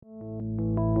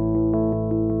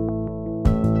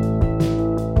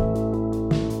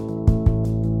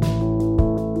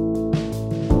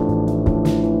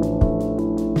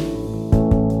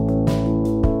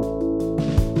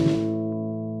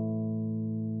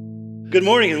Good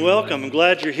morning and welcome. I'm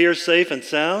glad you're here safe and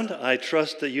sound. I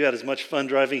trust that you had as much fun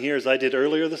driving here as I did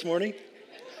earlier this morning.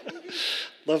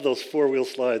 Love those four-wheel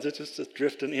slides. It's just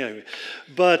drifting. Anyway.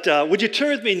 But would you turn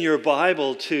with me in your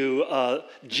Bible to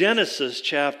Genesis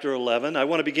chapter 11? I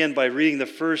want to begin by reading the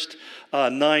first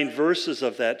 9 verses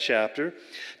of that chapter.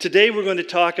 Today we're going to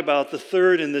talk about the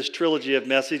third in this trilogy of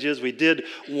messages. We did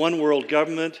one world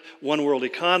government, one world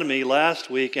economy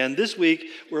last week, and this week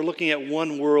we're looking at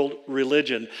one world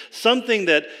religion, something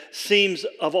that seems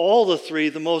of all the three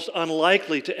the most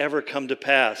unlikely to ever come to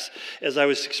pass. As I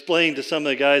was explaining to some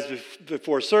of the guys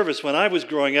before service, when I was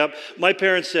growing up, my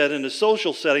parents said in a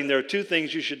social setting there are two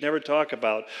things you should never talk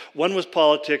about. One was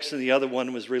politics and the other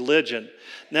one was religion.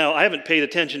 Now, I haven't paid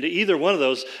attention to either one of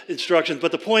those instructions,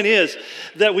 but the point is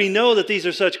that we know that these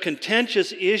are such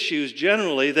contentious issues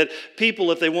generally that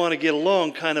people, if they want to get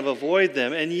along, kind of avoid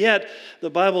them. And yet, the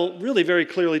Bible really very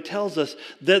clearly tells us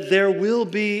that there will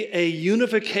be a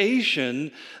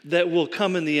unification that will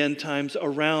come in the end times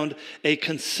around a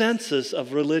consensus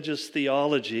of religious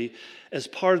theology as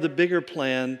part of the bigger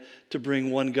plan to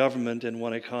bring one government and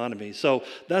one economy. So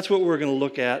that's what we're going to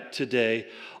look at today.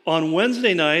 On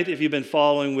Wednesday night, if you've been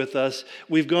following with us,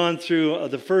 we've gone through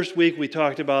the first week. We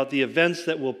talked about the events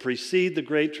that will precede the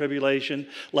Great Tribulation.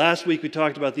 Last week, we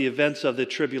talked about the events of the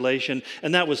tribulation,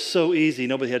 and that was so easy.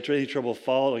 Nobody had any trouble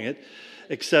following it,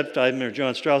 except I remember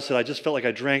John Strauss said, I just felt like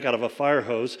I drank out of a fire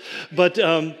hose. But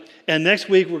and next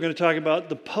week, we're going to talk about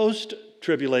the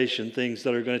post-tribulation things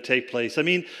that are going to take place. I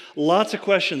mean, lots of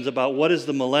questions about what is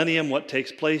the millennium, what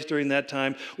takes place during that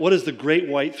time, what is the great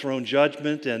white throne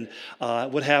judgment, and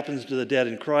what happens to the dead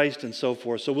in Christ, and so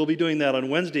forth. So we'll be doing that on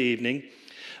Wednesday evening.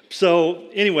 So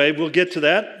anyway, we'll get to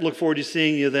that. Look forward to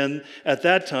seeing you then at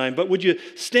that time. But would you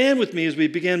stand with me as we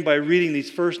begin by reading these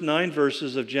first 9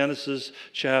 verses of Genesis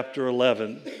chapter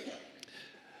 11.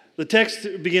 The text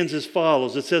begins as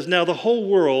follows. It says, "Now the whole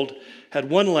world had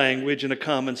one language and a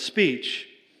common speech.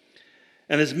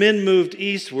 And as men moved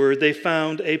eastward, they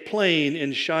found a plain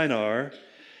in Shinar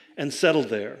and settled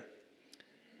there.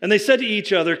 And they said to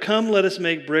each other, 'Come, let us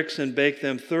make bricks and bake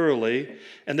them thoroughly.'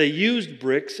 And they used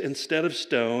bricks instead of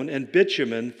stone and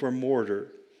bitumen for mortar.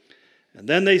 And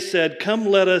then they said, 'Come,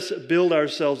 let us build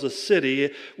ourselves a city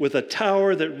with a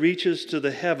tower that reaches to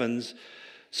the heavens,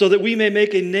 so that we may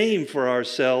make a name for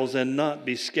ourselves and not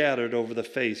be scattered over the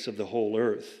face of the whole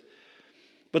earth.'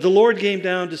 But the Lord came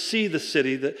down to see the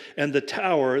city and the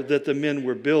tower that the men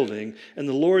were building. And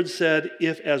the Lord said,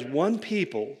 'If as one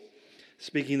people,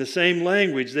 speaking the same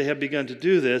language, they have begun to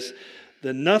do this,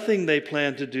 then nothing they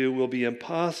plan to do will be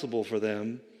impossible for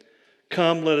them.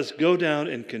 Come, let us go down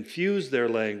and confuse their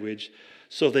language,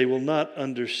 so they will not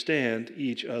understand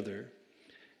each other.'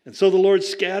 And so the Lord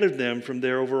scattered them from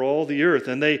there over all the earth,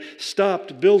 and they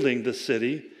stopped building the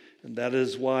city, and that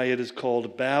is why it is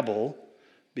called Babel,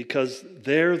 because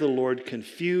there the Lord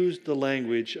confused the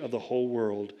language of the whole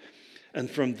world,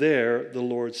 and from there the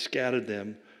Lord scattered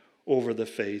them over the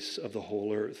face of the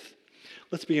whole earth."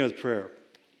 Let's begin with prayer.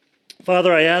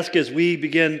 Father, I ask as we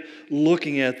begin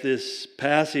looking at this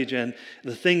passage and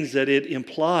the things that it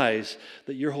implies,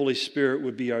 that your Holy Spirit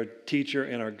would be our teacher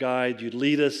and our guide. You'd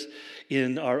lead us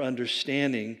in our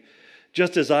understanding.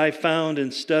 Just as I found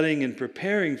in studying and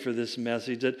preparing for this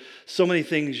message that so many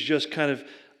things just kind of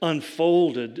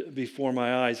unfolded before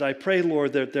my eyes. I pray,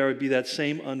 Lord, that there would be that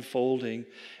same unfolding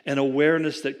and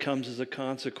awareness that comes as a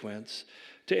consequence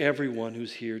to everyone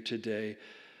who's here today.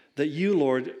 That you,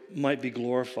 Lord, might be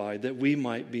glorified, that we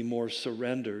might be more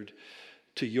surrendered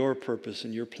to your purpose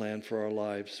and your plan for our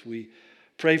lives. We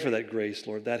pray for that grace,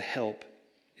 Lord, that help.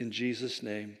 In Jesus'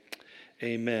 name,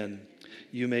 amen.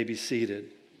 You may be seated.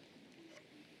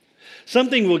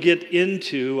 Something we'll get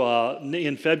into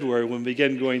in February when we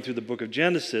begin going through the book of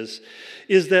Genesis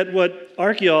is that what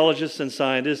archaeologists and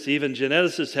scientists, even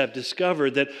geneticists, have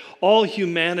discovered that all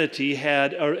humanity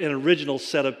had an original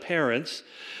set of parents.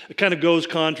 It kind of goes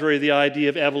contrary to the idea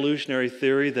of evolutionary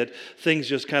theory that things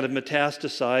just kind of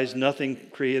metastasized, nothing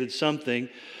created something.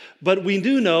 But we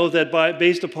do know that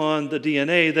based upon the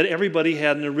DNA that everybody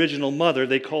had an original mother.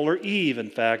 They call her Eve,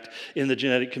 in fact, in the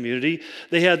genetic community.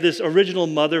 They had this original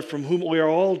mother from whom we are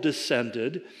all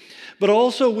descended. But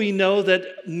also we know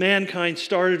that mankind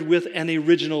started with an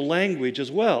original language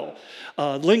as well.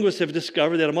 Linguists have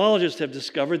discovered, etymologists have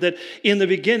discovered that in the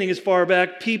beginning, as far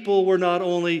back, people were not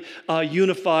only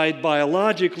unified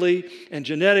biologically and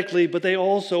genetically, but they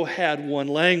also had one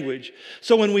language.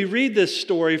 So when we read this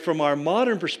story from our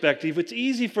modern perspective, it's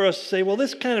easy for us to say, well,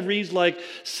 this kind of reads like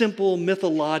simple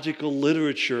mythological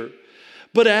literature.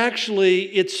 But actually,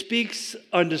 it speaks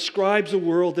and describes a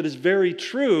world that is very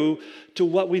true to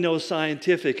what we know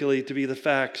scientifically to be the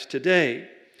facts today.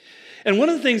 And one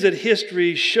of the things that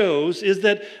history shows is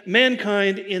that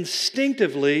mankind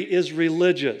instinctively is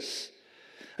religious.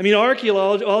 I mean,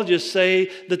 archaeologists say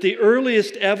that the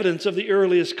earliest evidence of the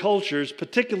earliest cultures,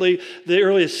 particularly the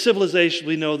earliest civilization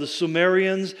we know, the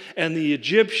Sumerians and the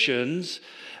Egyptians,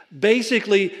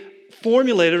 basically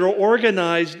formulated or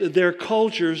organized their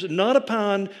cultures not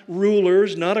upon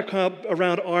rulers, not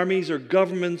around armies or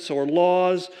governments or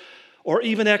laws or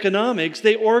even economics.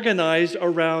 They organized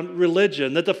around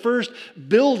religion. That the first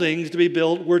buildings to be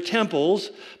built were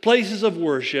temples, places of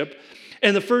worship.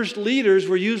 And the first leaders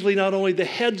were usually not only the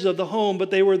heads of the home, but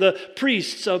they were the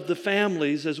priests of the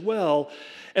families as well.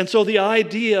 And so the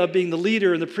idea of being the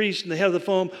leader and the priest and the head of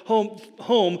the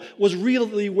home was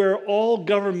really where all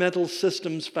governmental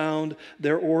systems found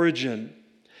their origin.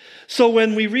 So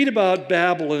when we read about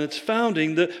Babel and its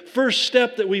founding, the first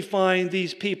step that we find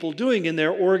these people doing in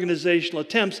their organizational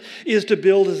attempts is to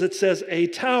build, as it says, a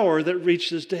tower that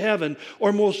reaches to heaven.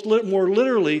 Or more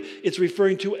literally, it's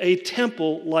referring to a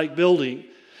temple-like building.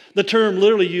 The term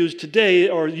literally used today,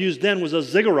 or used then, was a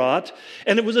ziggurat,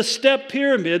 and it was a step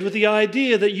pyramid with the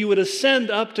idea that you would ascend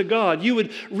up to God. You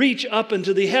would reach up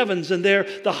into the heavens, and there,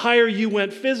 the higher you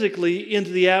went physically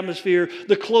into the atmosphere,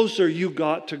 the closer you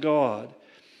got to God.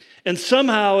 And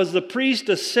somehow, as the priest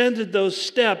ascended those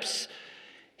steps,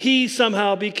 he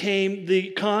somehow became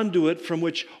the conduit from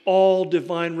which all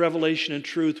divine revelation and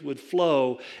truth would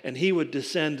flow, and he would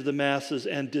descend to the masses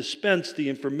and dispense the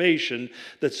information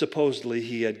that supposedly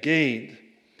he had gained.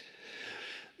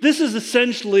 This is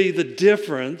essentially the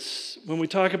difference, when we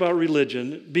talk about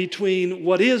religion, between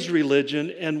what is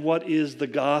religion and what is the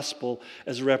gospel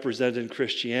as represented in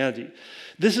Christianity.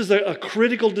 This is a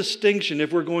critical distinction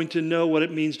if we're going to know what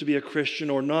it means to be a Christian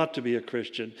or not to be a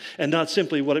Christian, and not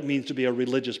simply what it means to be a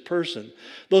religious person.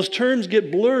 Those terms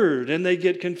get blurred and they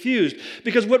get confused,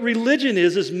 because what religion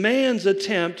is man's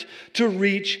attempt to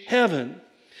reach heaven.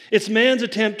 It's man's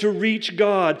attempt to reach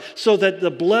God so that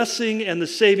the blessing and the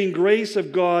saving grace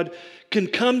of God can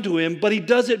come to him, but he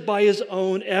does it by his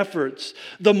own efforts.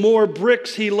 The more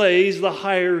bricks he lays, the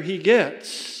higher he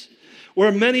gets.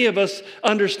 Where many of us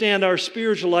understand our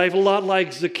spiritual life a lot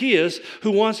like Zacchaeus,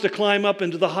 who wants to climb up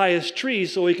into the highest tree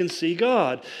so he can see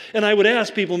God. And I would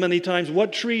ask people many times,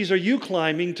 what trees are you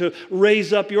climbing to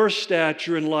raise up your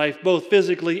stature in life, both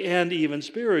physically and even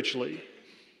spiritually?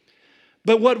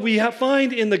 But what we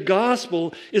find in the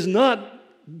gospel is not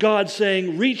God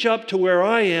saying, reach up to where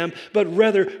I am, but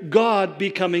rather God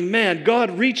becoming man,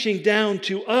 God reaching down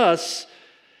to us,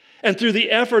 and through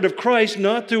the effort of Christ,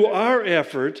 not through our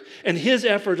effort and his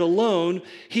effort alone,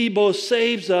 he both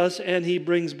saves us and he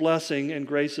brings blessing and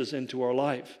graces into our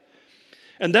life.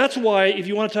 And that's why, if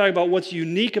you want to talk about what's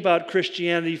unique about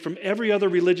Christianity from every other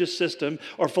religious system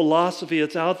or philosophy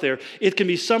that's out there, it can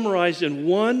be summarized in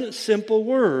one simple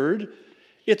word.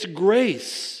 It's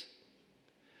grace.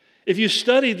 If you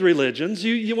studied religions,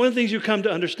 one of the things you come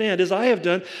to understand, as I have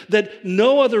done, that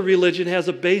no other religion has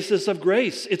a basis of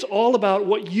grace. It's all about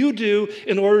what you do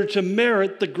in order to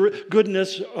merit the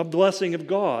goodness of blessing of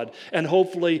God and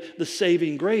hopefully the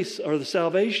saving grace or the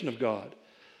salvation of God.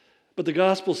 But the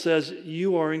gospel says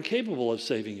you are incapable of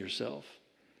saving yourself.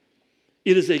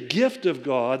 It is a gift of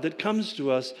God that comes to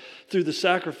us through the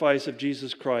sacrifice of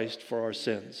Jesus Christ for our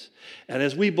sins. And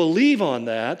as we believe on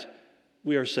that,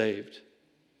 we are saved.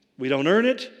 We don't earn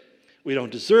it. We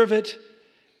don't deserve it.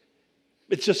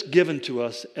 It's just given to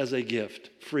us as a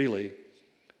gift, freely,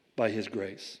 by his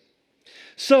grace.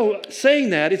 So,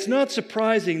 saying that, it's not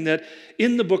surprising that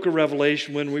in the book of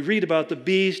Revelation, when we read about the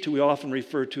beast, who we often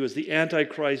refer to as the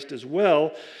Antichrist as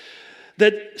well,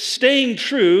 that staying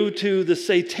true to the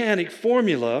satanic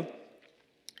formula,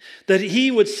 that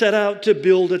he would set out to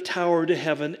build a tower to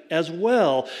heaven as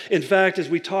well. In fact, as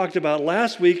we talked about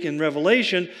last week in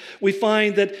Revelation, we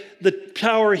find that the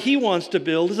tower he wants to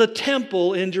build is a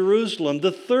temple in Jerusalem,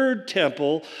 the third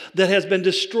temple that has been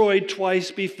destroyed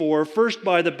twice before, first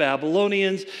by the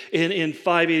Babylonians in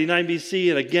 589 BC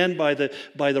and again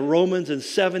by the Romans in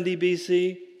 70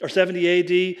 BC. Or 70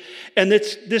 AD. And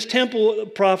this temple,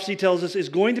 prophecy tells us, is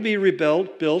going to be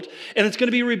built, and it's going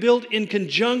to be rebuilt in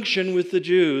conjunction with the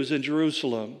Jews in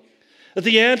Jerusalem. That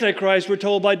the Antichrist, we're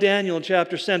told by Daniel in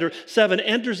chapter 7,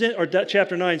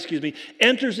 chapter 9,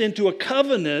 enters into a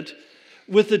covenant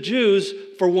with the Jews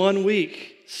for 1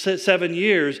 week, 7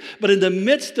 years. But in the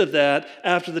midst of that,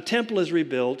 after the temple is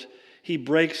rebuilt, he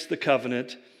breaks the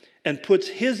covenant and puts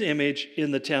his image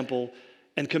in the temple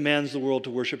and commands the world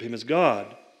to worship him as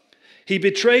God. He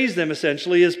betrays them,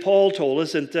 essentially, as Paul told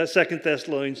us in 2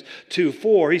 Thessalonians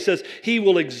 2:4. He says, he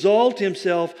will exalt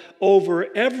himself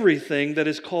over everything that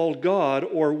is called God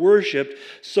or worshiped,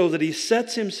 so that he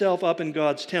sets himself up in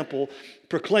God's temple,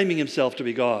 proclaiming himself to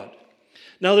be God.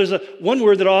 Now, there's one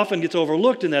word that often gets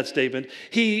overlooked in that statement.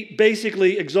 He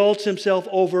basically exalts himself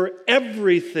over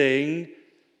everything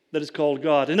that is called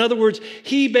God. In other words,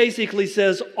 he basically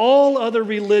says all other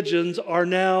religions are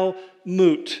now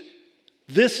moot.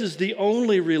 This is the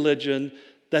only religion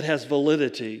that has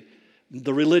validity,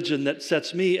 the religion that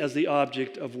sets me as the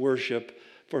object of worship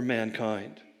for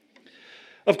mankind.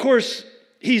 Of course,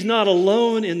 he's not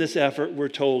alone in this effort, we're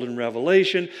told in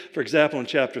Revelation. For example, in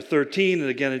chapter 13 and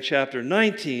again in chapter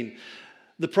 19,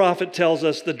 the prophet tells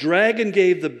us the dragon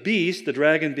gave the beast, the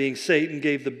dragon being Satan,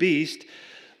 gave the beast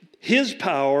his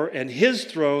power and his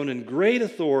throne and great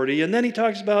authority. And then he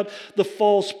talks about the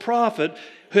false prophet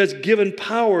who has given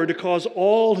power to cause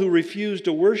all who refuse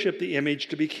to worship the image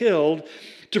to be killed,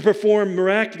 to perform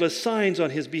miraculous signs on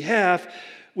his behalf.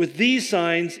 With these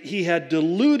signs, he had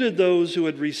deluded those who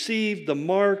had received the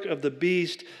mark of the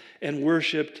beast and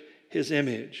worshiped his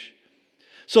image.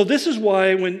 So this is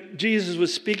why when Jesus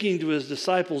was speaking to his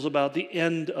disciples about the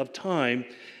end of time,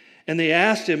 and they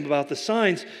asked him about the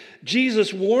signs,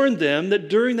 Jesus warned them that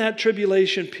during that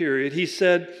tribulation period, he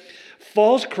said,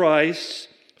 false Christs,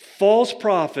 false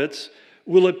prophets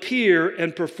will appear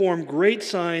and perform great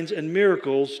signs and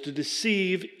miracles to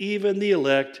deceive even the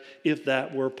elect, if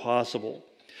that were possible.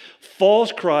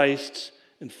 False Christs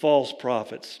and false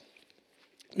prophets.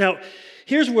 Now,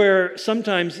 here's where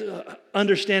sometimes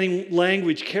understanding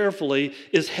language carefully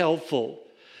is helpful.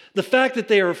 The fact that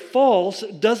they are false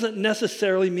doesn't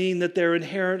necessarily mean that they're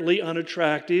inherently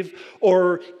unattractive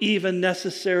or even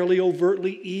necessarily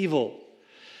overtly evil.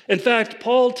 In fact,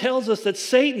 Paul tells us that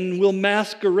Satan will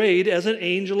masquerade as an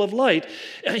angel of light.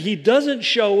 He doesn't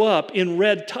show up in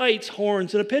red tights,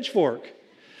 horns, and a pitchfork.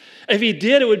 If he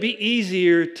did, it would be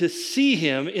easier to see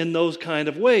him in those kind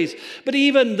of ways. But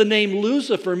even the name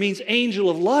Lucifer means angel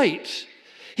of light.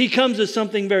 He comes as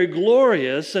something very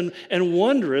glorious and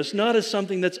wondrous, not as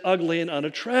something that's ugly and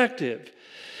unattractive.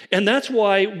 And that's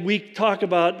why we talk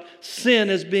about sin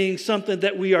as being something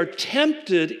that we are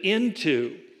tempted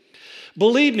into.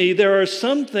 Believe me, there are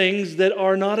some things that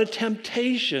are not a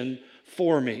temptation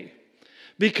for me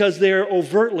because they're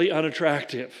overtly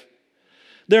unattractive.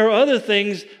 There are other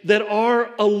things that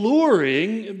are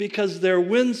alluring because they're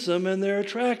winsome and they're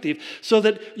attractive. So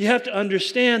that you have to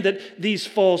understand that these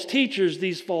false teachers,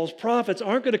 these false prophets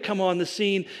aren't going to come on the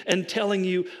scene and telling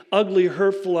you ugly,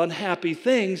 hurtful, unhappy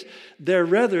things. They're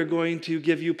rather going to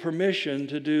give you permission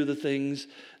to do the things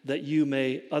that you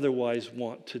may otherwise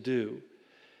want to do.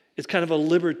 It's kind of a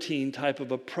libertine type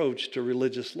of approach to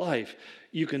religious life.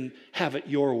 You can have it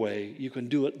your way. You can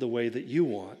do it the way that you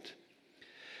want.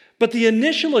 But the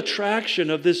initial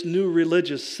attraction of this new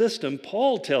religious system,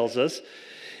 Paul tells us,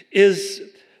 is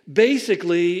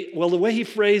basically, well, the way he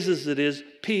phrases it is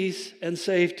peace and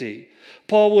safety.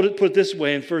 Paul would put it this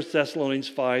way in 1 Thessalonians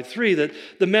 5:3, that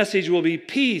the message will be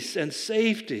peace and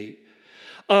safety.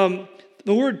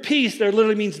 The word peace there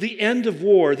literally means the end of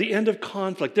war, the end of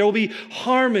conflict. There will be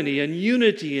harmony and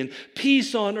unity and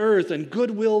peace on earth and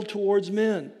goodwill towards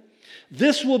men.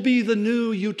 This will be the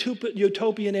new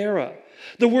utopian era.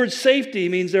 The word safety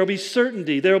means there will be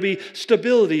certainty, there will be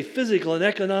stability, physical and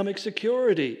economic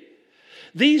security.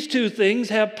 These two things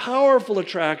have powerful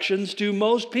attractions to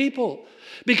most people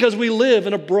because we live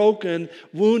in a broken,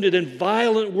 wounded, and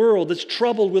violent world that's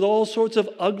troubled with all sorts of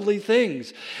ugly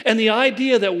things. And the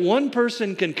idea that one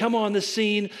person can come on the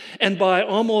scene and by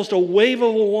almost a wave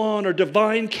of a wand or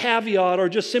divine caveat or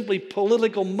just simply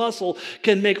political muscle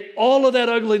can make all of that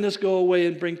ugliness go away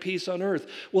and bring peace on earth.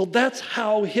 Well, that's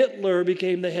how Hitler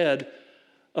became the head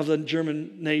of the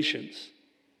German nations.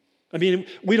 I mean,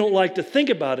 we don't like to think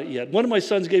about it yet. One of my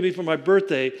sons gave me for my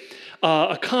birthday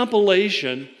a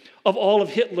compilation of all of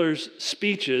Hitler's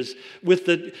speeches with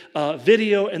the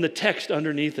video and the text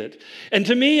underneath it. And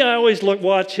to me, I always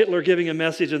watched Hitler giving a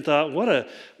message and thought, what a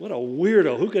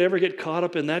weirdo. Who could ever get caught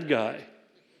up in that guy?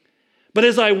 But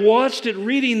as I watched it,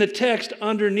 reading the text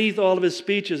underneath all of his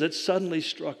speeches, it suddenly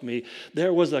struck me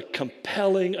there was a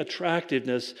compelling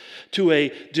attractiveness to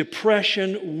a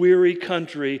depression-weary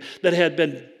country that had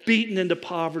been beaten into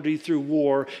poverty through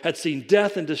war, had seen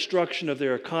death and destruction of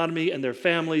their economy and their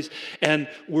families, and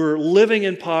were living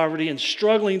in poverty and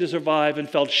struggling to survive and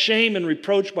felt shame and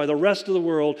reproach by the rest of the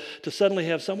world, to suddenly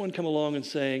have someone come along and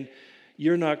saying,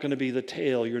 you're not going to be the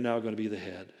tail, you're now going to be the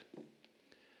head.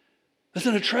 There's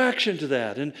an attraction to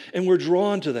that, and we're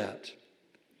drawn to that.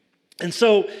 And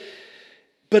so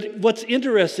But what's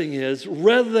interesting is,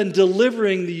 rather than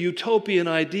delivering the utopian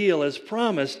ideal as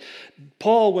promised,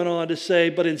 Paul went on to say,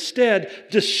 but instead,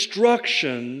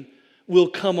 destruction will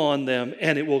come on them,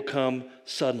 and it will come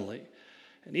suddenly.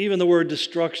 And even the word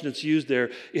destruction that's used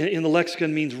there in the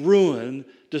lexicon means ruin,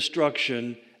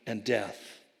 destruction, and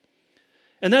death.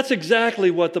 And that's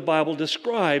exactly what the Bible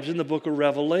describes in the book of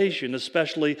Revelation,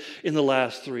 especially in the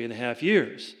last 3.5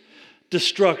 years.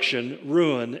 Destruction,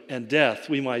 ruin, and death.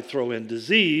 We might throw in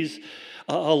disease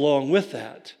along with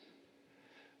that.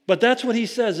 But that's what he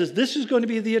says, is this is going to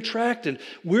be the attractant.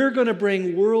 We're going to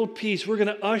bring world peace. We're going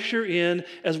to usher in,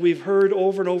 as we've heard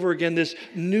over and over again, this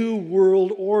new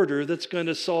world order that's going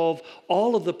to solve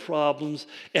all of the problems,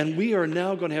 and we are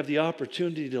now going to have the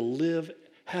opportunity to live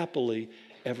happily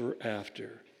ever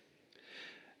after.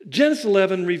 Genesis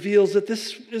 11 reveals that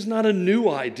this is not a new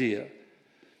idea.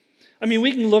 I mean,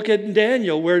 we can look at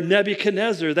Daniel, where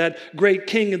Nebuchadnezzar, that great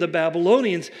king of the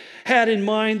Babylonians, had in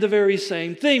mind the very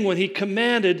same thing when he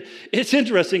commanded. It's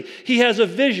interesting. He has a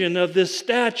vision of this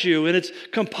statue, and it's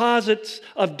composites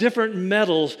of different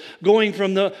metals going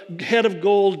from the head of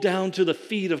gold down to the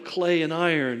feet of clay and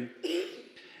iron.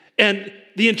 And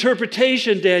the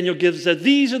interpretation Daniel gives that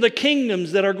these are the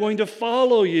kingdoms that are going to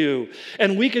follow you.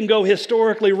 And we can go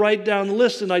historically right down the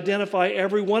list and identify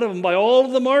every one of them by all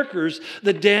of the markers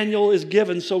that Daniel is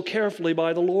given so carefully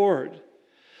by the Lord.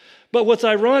 But what's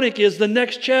ironic is the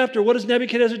next chapter, what does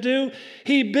Nebuchadnezzar do?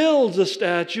 He builds a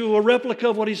statue, a replica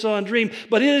of what he saw in a dream,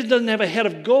 but it doesn't have a head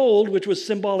of gold, which was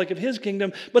symbolic of his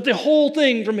kingdom, but the whole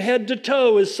thing from head to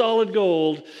toe is solid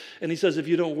gold. And he says, if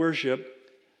you don't worship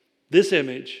this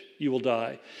image, you will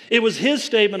die. It was his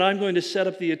statement, I'm going to set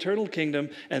up the eternal kingdom,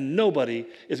 and nobody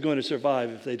is going to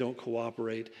survive if they don't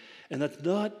cooperate. And that's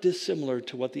not dissimilar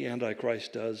to what the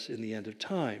Antichrist does in the end of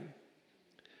time.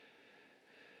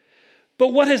 But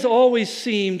what has always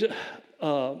seemed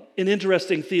an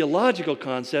interesting theological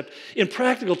concept, in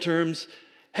practical terms,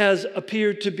 has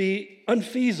appeared to be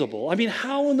unfeasible. I mean,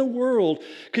 how in the world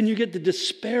can you get the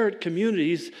disparate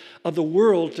communities of the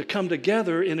world to come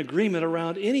together in agreement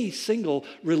around any single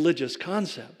religious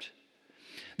concept?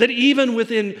 That even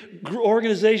within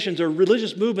organizations or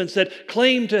religious movements that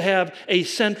claim to have a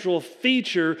central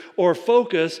feature or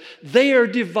focus, they are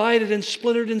divided and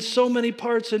splintered in so many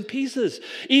parts and pieces.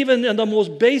 Even in the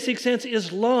most basic sense,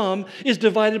 Islam is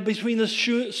divided between the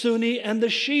Sunni and the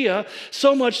Shia,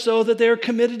 so much so that they are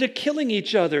committed to killing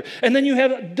each other. And then you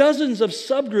have dozens of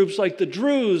subgroups like the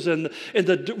Druze and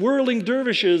the whirling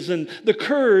dervishes and the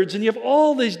Kurds, and you have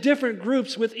all these different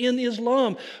groups within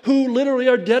Islam who literally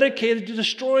are dedicated to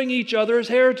destroying each other as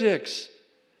heretics.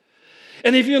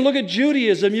 And if you look at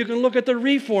Judaism, you can look at the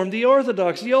Reform, the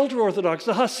Orthodox, the Ultra-Orthodox,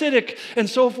 the Hasidic, and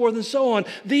so forth and so on.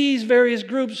 These various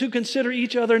groups who consider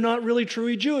each other not really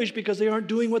truly Jewish because they aren't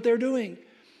doing what they're doing.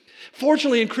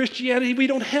 Fortunately, in Christianity, we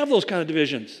don't have those kind of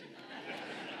divisions.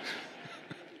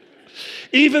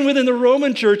 Even within the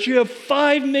Roman Church, you have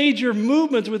 5 major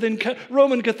movements within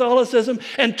Roman Catholicism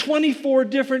and 24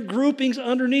 different groupings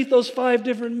underneath those 5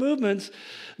 different movements.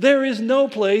 There is no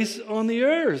place on the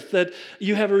earth that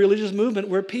you have a religious movement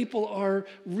where people are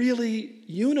really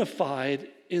unified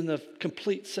in the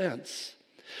complete sense.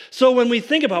 So when we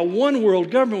think about one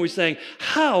world government, we're saying,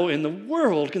 how in the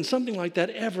world can something like that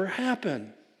ever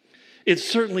happen? It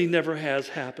certainly never has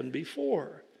happened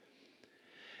before.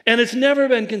 And it's never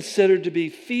been considered to be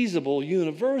feasible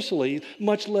universally,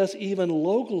 much less even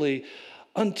locally,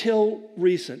 until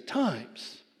recent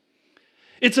times.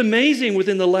 It's amazing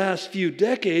within the last few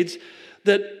decades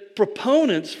that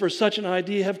proponents for such an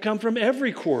idea have come from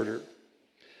every quarter.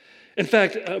 In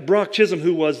fact, Brock Chisholm,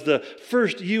 who was the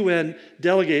first UN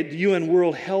delegate, the UN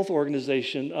World Health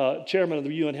Organization, chairman of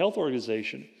the UN Health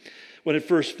Organization, when it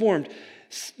first formed,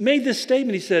 made this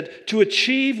statement. He said, to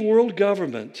achieve world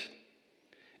government,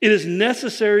 it is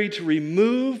necessary to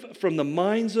remove from the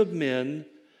minds of men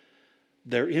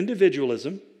their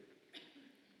individualism,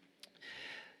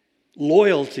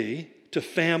 loyalty to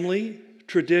family,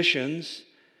 traditions,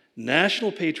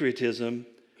 national patriotism,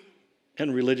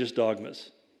 and religious dogmas.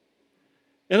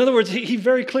 In other words, he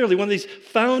very clearly, one of these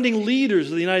founding leaders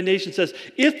of the United Nations says,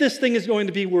 if this thing is going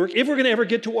to be work, if we're going to ever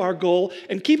get to our goal,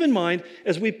 and keep in mind,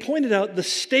 as we pointed out, the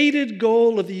stated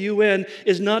goal of the UN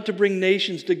is not to bring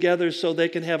nations together so they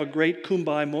can have a great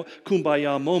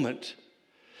kumbaya moment.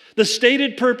 The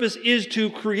stated purpose is to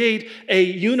create a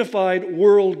unified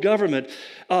world government.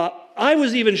 I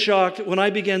was even shocked when I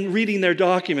began reading their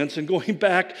documents and going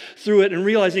back through it and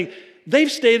realizing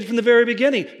they've stated from the very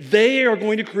beginning, they are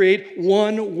going to create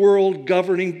one world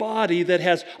governing body that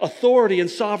has authority and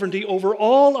sovereignty over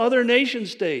all other nation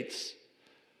states.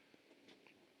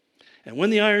 And when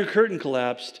the Iron Curtain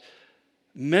collapsed,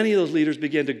 many of those leaders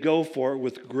began to go for it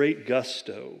with great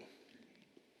gusto.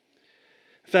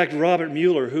 In fact, Robert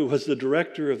Mueller, who was the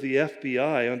director of the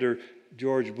FBI under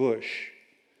George Bush,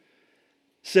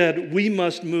 said, "We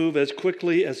must move as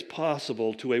quickly as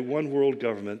possible to a one-world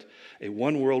government, a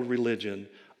one-world religion,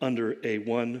 under a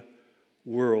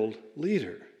one-world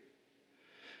leader."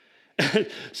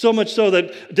 So much so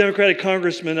that Democratic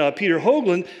Congressman Peter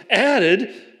Hoagland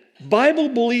added,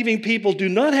 "Bible-believing people do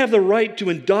not have the right to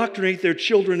indoctrinate their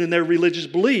children in their religious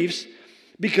beliefs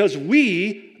because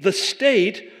we, the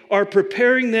state, are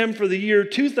preparing them for the year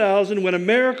 2000 when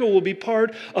America will be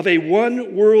part of a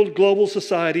one-world global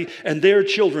society and their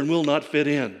children will not fit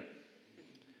in."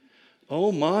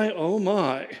 Oh my, oh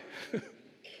my.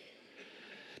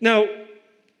 Now,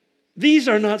 these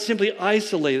are not simply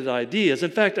isolated ideas.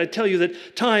 In fact, I tell you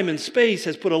that time and space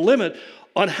has put a limit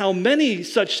on how many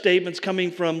such statements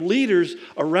coming from leaders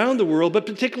around the world, but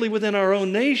particularly within our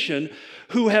own nation,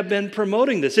 who have been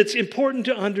promoting this. It's important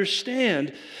to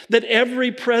understand that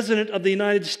every president of the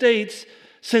United States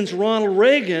since Ronald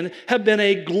Reagan have been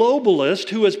a globalist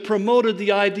who has promoted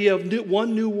the idea of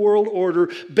one new world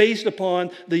order based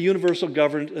upon the universal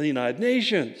government of the United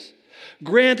Nations.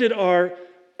 Granted, our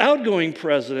outgoing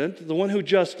president, the one who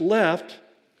just left,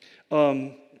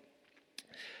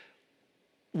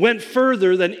 went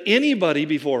further than anybody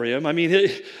before him. I mean,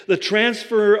 the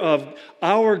transfer of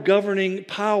our governing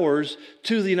powers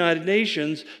to the United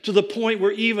Nations to the point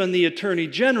where even the Attorney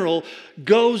General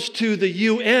goes to the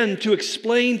UN to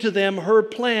explain to them her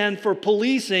plan for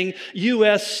policing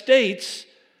U.S. states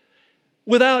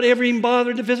without ever even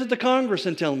bothering to visit the Congress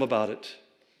and tell them about it.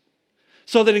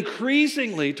 So that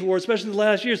increasingly, towards, especially in the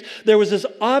last years, there was this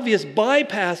obvious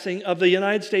bypassing of the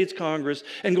United States Congress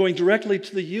and going directly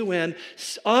to the UN,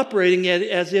 operating it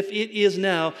as if it is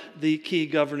now the key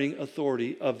governing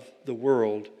authority of the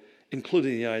world,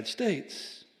 including the United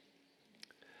States.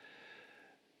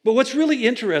 But what's really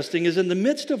interesting is in the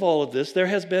midst of all of this, there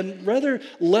has been rather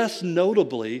less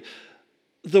notably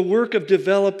the work of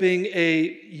developing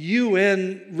a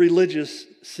UN religious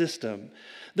system.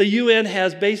 The UN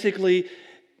has basically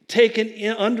taken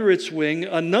under its wing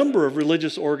a number of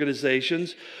religious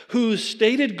organizations whose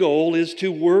stated goal is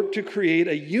to work to create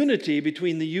a unity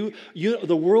between the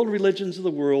world religions of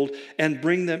the world and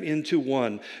bring them into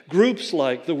one. Groups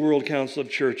like the World Council of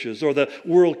Churches or the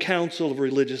World Council of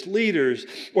Religious Leaders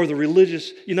or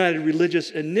the United Religious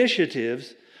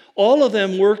Initiatives, all of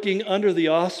them working under the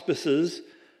auspices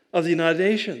of the United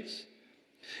Nations.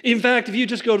 In fact, if you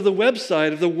just go to the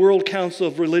website of the World Council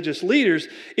of Religious Leaders,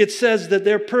 it says that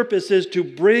their purpose is to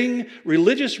bring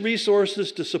religious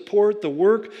resources to support the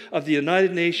work of the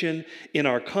United Nations in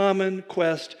our common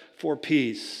quest for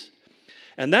peace.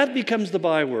 And that becomes the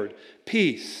byword,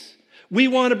 peace. We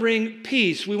want to bring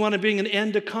peace. We want to bring an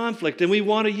end to conflict. And we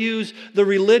want to use the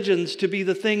religions to be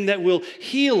the thing that will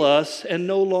heal us and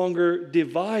no longer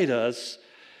divide us.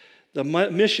 The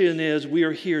mission is we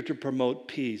are here to promote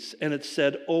peace. And it's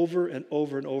said over and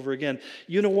over and over again.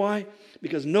 You know why?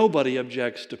 Because nobody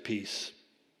objects to peace.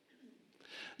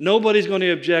 Nobody's going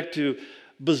to object to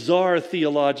bizarre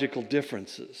theological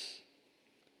differences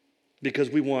because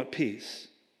we want peace.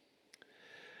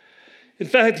 In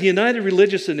fact, the United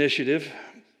Religious Initiative,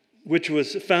 which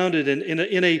was founded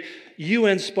in a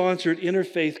UN-sponsored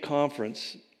interfaith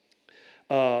conference,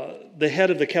 the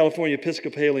head of the California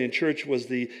Episcopalian Church was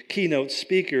the keynote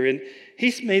speaker, and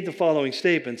he made the following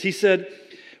statements. He said,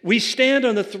 "We stand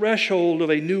on the threshold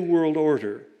of a new world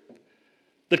order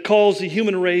that calls the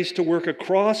human race to work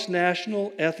across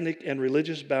national, ethnic, and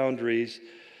religious boundaries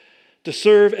to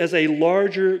serve as a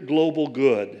larger global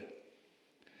good."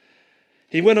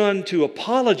 He went on to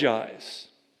apologize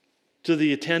to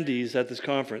the attendees at this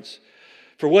conference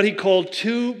for what he called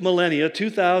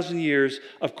 2,000 years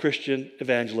of Christian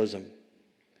evangelism,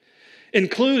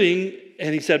 including,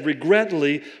 and he said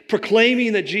regretfully,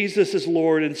 proclaiming that Jesus is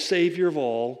Lord and Savior of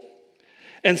all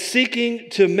and seeking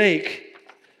to make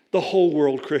the whole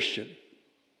world Christian.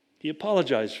 He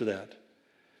apologized for that.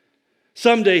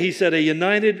 Someday, he said, a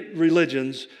united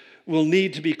religions will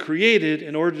need to be created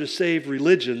in order to save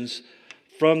religions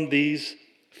from these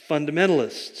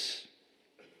fundamentalists.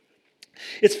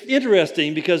 It's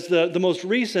interesting because the most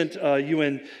recent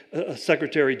UN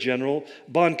Secretary General,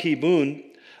 Ban Ki-moon,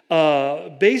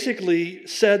 basically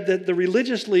said that the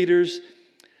religious leaders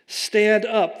stand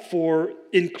up for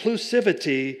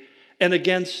inclusivity and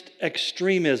against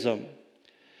extremism.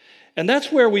 And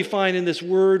that's where we find in this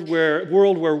world where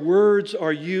words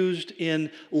are used in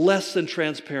less than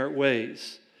transparent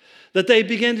ways. That they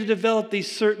begin to develop these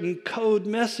certain code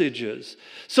messages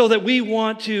so that we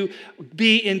want to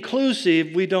be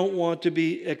inclusive, we don't want to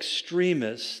be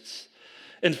extremists.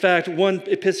 In fact, one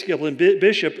Episcopal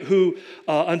bishop who,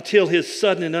 until his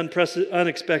sudden and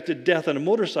unexpected death in a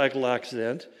motorcycle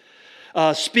accident,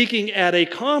 speaking at a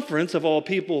conference of all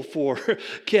people for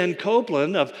Ken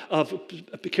Copeland of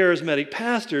charismatic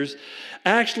pastors,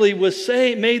 actually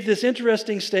made this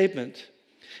interesting statement.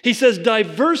 He says,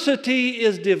 diversity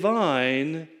is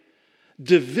divine,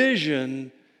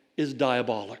 division is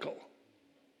diabolical.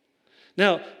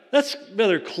 Now, that's a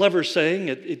rather clever saying.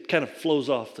 It kind of flows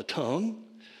off the tongue.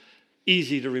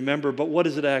 Easy to remember, but what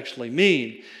does it actually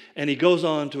mean? And he goes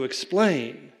on to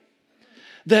explain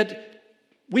that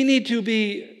we need to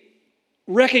be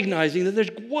recognizing that there's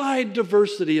wide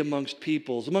diversity amongst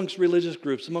peoples, amongst religious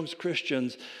groups, amongst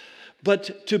Christians,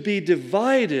 but to be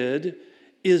divided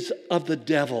is of the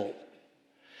devil.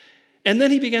 And then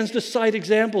he begins to cite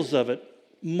examples of it.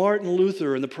 Martin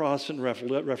Luther and the Protestant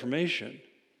Reformation.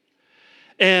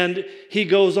 And he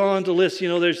goes on to list,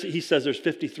 he says there's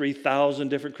 53,000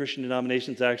 different Christian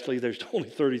denominations. Actually, there's only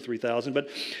 33,000. But,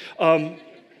 and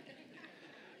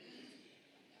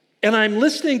I'm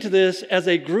listening to this as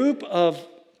a group of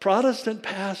Protestant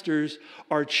pastors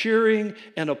are cheering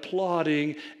and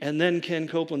applauding, and then Ken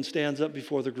Copeland stands up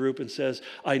before the group and says,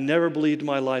 I never believed in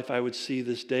my life I would see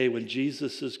this day when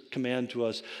Jesus' command to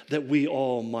us that we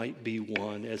all might be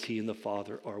one as he and the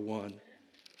Father are one.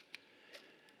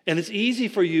 And it's easy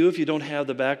for you, if you don't have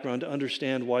the background, to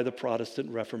understand why the Protestant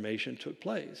Reformation took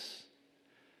place.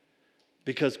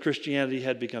 Because Christianity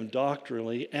had become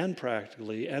doctrinally and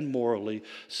practically and morally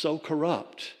so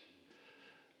corrupt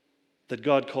that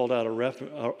God called out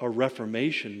a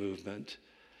Reformation movement,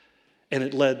 and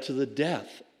it led to the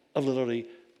death of literally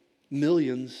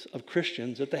millions of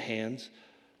Christians at the hands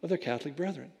of their Catholic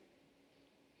brethren.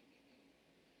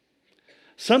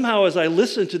 Somehow, as I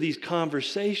listen to these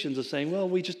conversations of saying, well,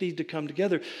 we just need to come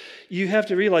together, you have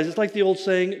to realize, it's like the old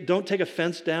saying, don't take a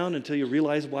fence down until you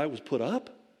realize why it was put up.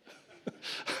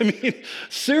 I mean,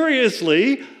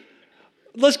 seriously,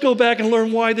 let's go back and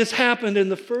learn why this happened in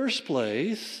the first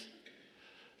place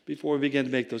before we begin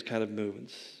to make those kind of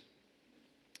movements.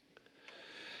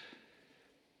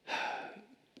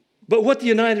 But what the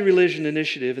United Religion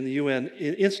Initiative and the UN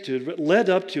Institute led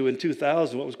up to in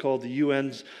 2000, what was called the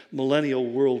UN's Millennial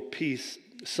World Peace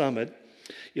Summit.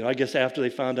 I guess after they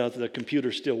found out that the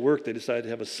computers still worked, they decided to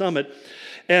have a summit.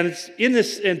 And it's in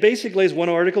this, and basically, as one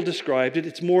article described it,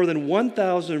 it's more than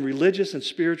 1,000 religious and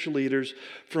spiritual leaders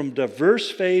from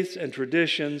diverse faiths and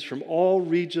traditions from all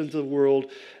regions of the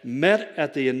world met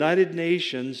at the United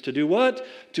Nations to do what?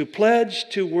 To pledge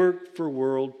to work for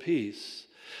world peace.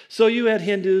 So you had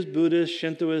Hindus, Buddhists,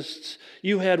 Shintoists,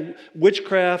 you had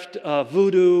witchcraft,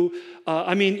 voodoo,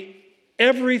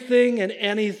 everything and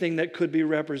anything that could be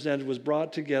represented was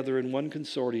brought together in one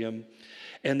consortium,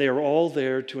 and they were all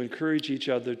there to encourage each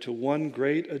other to one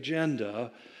great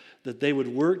agenda, that they would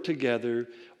work together,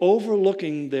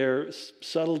 overlooking their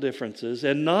subtle differences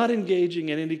and not engaging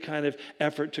in any kind of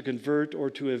effort to convert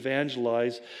or to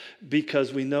evangelize,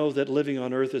 because we know that living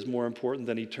on earth is more important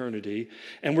than eternity.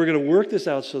 And we're going to work this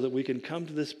out so that we can come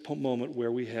to this moment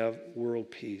where we have world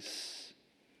peace.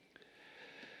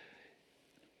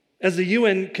 As the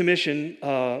UN Commission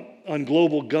on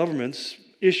Global Governments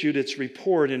issued its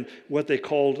report in what they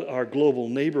called our global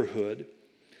neighborhood,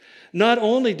 not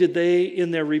only did they,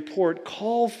 in their report,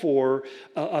 call for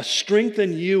a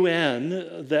strengthened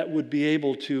UN that would be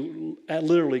able to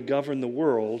literally govern the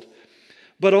world,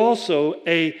 but also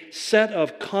a set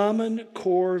of common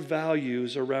core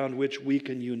values around which we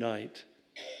can unite.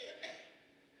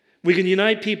 We can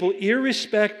unite people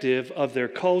irrespective of their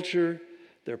culture,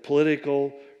 their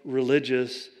political,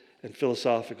 religious, and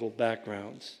philosophical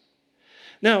backgrounds.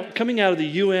 Now, coming out of the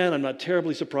UN, I'm not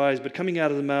terribly surprised, but coming out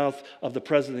of the mouth of the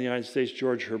President of the United States,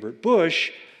 George Herbert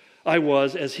Bush, I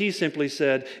was, as he simply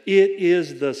said, it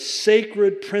is the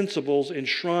sacred principles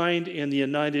enshrined in the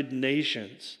United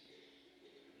Nations.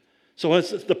 So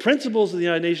the principles of the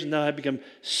United Nations now have become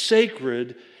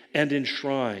sacred and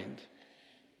enshrined.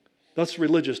 That's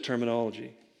religious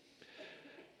terminology.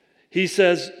 He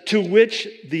says, to which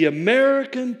the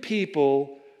American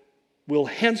people will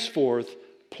henceforth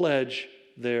pledge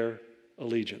their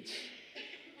allegiance.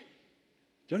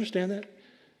 Do you understand that?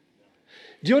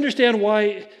 Do you understand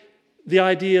why the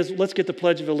idea is, let's get the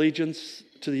Pledge of Allegiance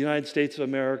to the United States of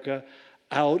America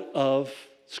out of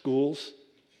schools?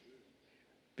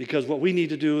 Because what we need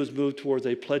to do is move towards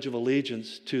a Pledge of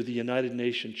Allegiance to the United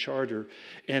Nations Charter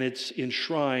and its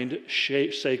enshrined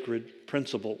sacred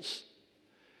principles.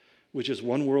 which is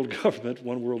one world government,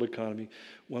 one world economy,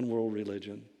 one world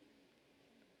religion.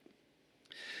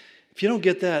 If you don't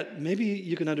get that, maybe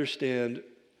you can understand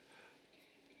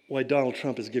why Donald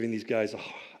Trump is giving these guys a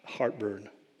heartburn.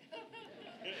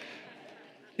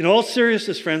 In all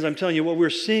seriousness, friends, I'm telling you, what we're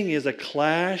seeing is a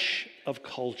clash of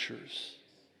cultures.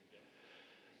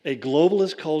 A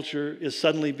globalist culture is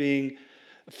suddenly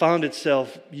found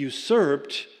itself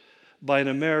usurped by an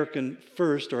American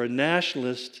first or a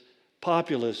nationalist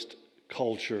populist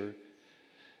culture.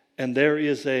 And there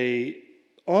is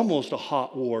almost a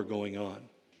hot war going on.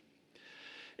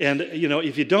 And,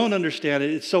 if you don't understand it,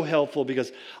 it's so helpful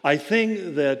because I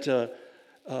think that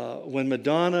when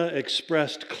Madonna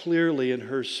expressed clearly in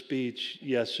her speech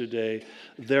yesterday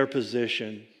their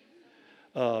position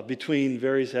between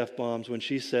various F-bombs, when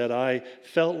she said, I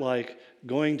felt like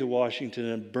going to Washington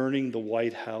and burning the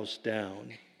White House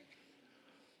down.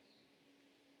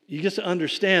 You just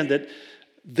understand that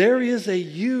there is a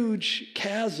huge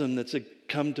chasm that's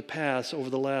come to pass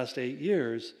over the last 8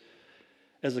 years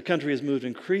as the country has moved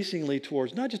increasingly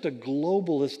towards not just a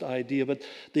globalist idea, but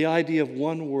the idea of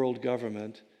one world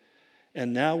government.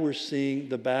 And now we're seeing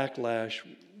the backlash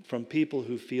from people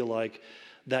who feel like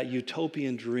that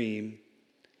utopian dream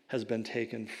has been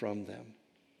taken from them.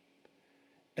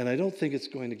 And I don't think it's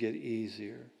going to get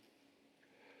easier.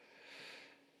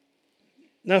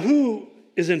 Now, who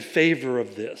is in favor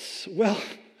of this? Well,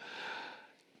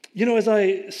 as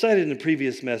I cited in the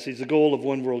previous message, the goal of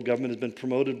one world government has been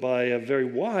promoted by a very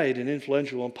wide and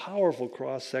influential and powerful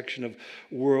cross-section of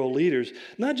world leaders.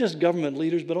 Not just government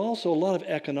leaders, but also a lot of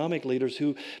economic leaders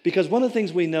because one of the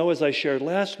things we know, as I shared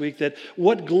last week, that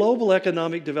what global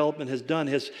economic development has done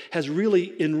has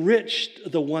really enriched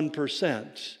the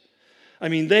 1%. I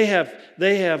mean, they have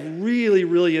really,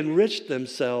 really enriched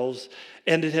themselves,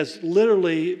 and it has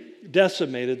literally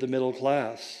decimated the middle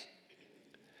class.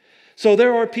 So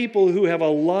there are people who have a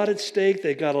lot at stake.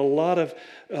 They've got a lot of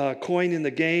coin in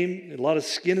the game, a lot of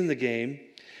skin in the game.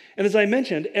 And as I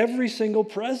mentioned, every single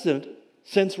president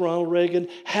since Ronald Reagan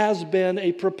has been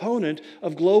a proponent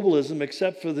of globalism,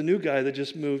 except for the new guy that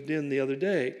just moved in the other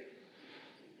day.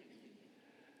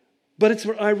 But it's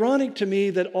ironic to me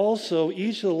that also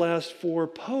each of the last 4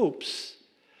 popes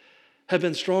have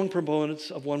been strong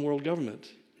proponents of one world government.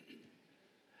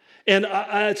 And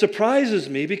it surprises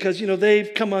me because,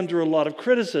 they've come under a lot of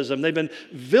criticism. They've been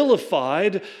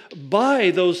vilified by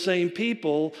those same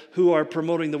people who are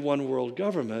promoting the one world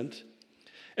government.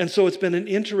 And so it's been an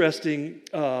interesting,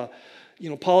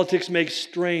 politics makes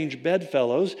strange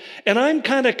bedfellows. And I'm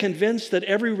kind of convinced that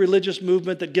every religious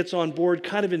movement that gets on board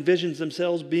kind of envisions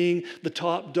themselves being the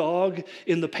top dog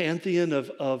in the pantheon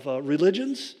of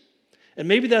religions. And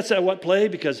maybe that's at what play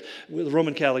because the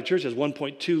Roman Catholic Church has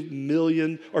 1.2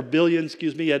 billion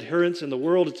adherents in the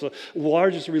world. It's the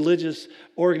largest religious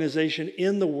organization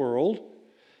in the world.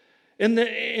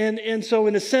 And so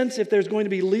in a sense, if there's going to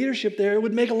be leadership there, it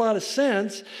would make a lot of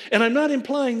sense. And I'm not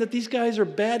implying that these guys are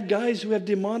bad guys who have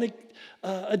demonic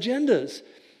agendas.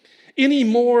 Any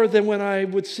more than when I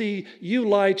would see you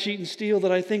lie, cheat, and steal,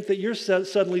 that I think that you're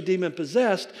suddenly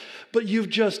demon-possessed, but you've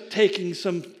just taken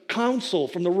some counsel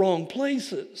from the wrong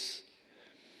places.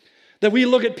 That we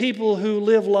look at people who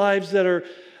live lives that are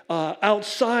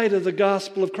outside of the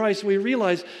gospel of Christ, we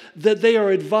realize that they are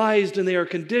advised and they are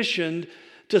conditioned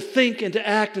to think and to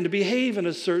act and to behave in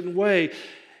a certain way.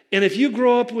 And if you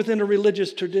grow up within a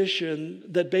religious tradition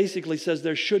that basically says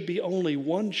there should be only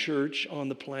one church on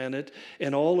the planet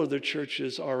and all other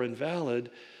churches are invalid,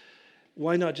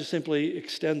 why not just simply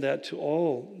extend that to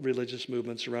all religious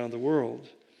movements around the world?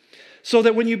 So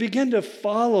that when you begin to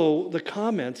follow the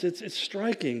comments, it's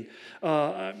striking.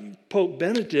 Pope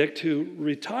Benedict, who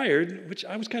retired, which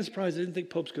I was kind of surprised, I didn't think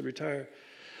popes could retire.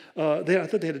 I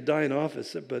thought they had to die in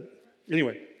office, but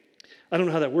anyway. I don't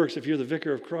know how that works. If you're the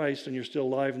vicar of Christ and you're still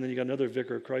alive and then you got another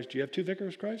vicar of Christ, do you have 2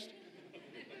 vicars of Christ?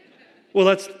 Well,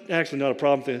 that's actually not a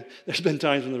problem. There's been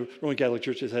times when the Roman Catholic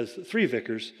Church has 3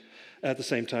 vicars at the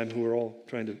same time who are all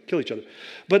trying to kill each other.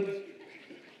 But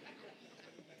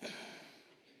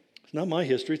it's not my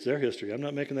history, it's their history. I'm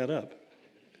not making that up.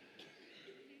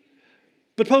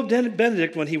 But Pope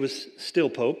Benedict, when he was still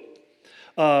Pope,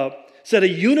 said a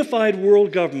unified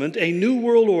world government, a new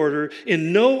world order,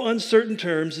 in no uncertain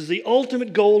terms, is the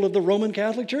ultimate goal of the Roman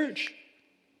Catholic Church.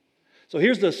 So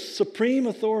here's the supreme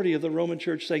authority of the Roman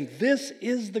Church saying this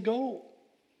is the goal.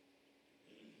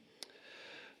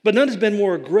 But none has been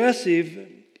more aggressive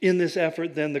in this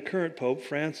effort than the current Pope,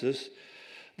 Francis,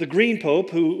 the Green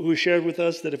Pope, who shared with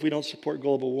us that if we don't support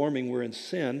global warming, we're in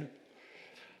sin,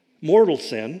 mortal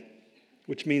sin,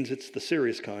 which means it's the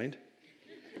serious kind.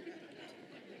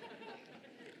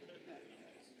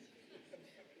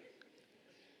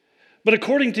 But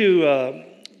according to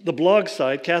the blog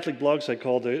site, Catholic blog site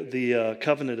called the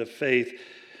Covenant of Faith,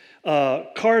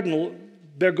 Cardinal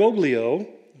Bergoglio,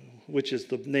 which is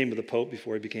the name of the Pope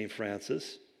before he became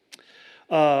Francis,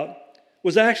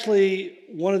 was actually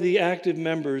one of the active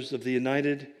members of the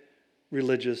United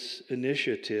Religious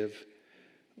Initiative,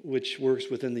 which works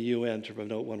within the UN to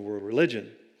promote one world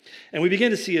religion. And we begin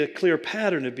to see a clear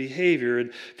pattern of behavior.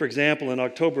 And for example, in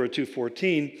October of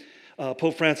 2014,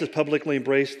 Pope Francis publicly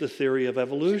embraced the theory of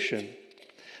evolution.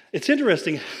 It's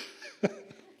interesting.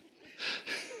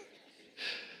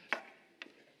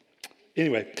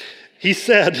 Anyway, he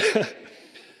said,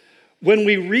 when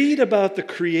we read about the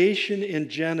creation in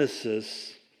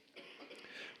Genesis,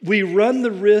 we run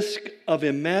the risk of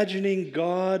imagining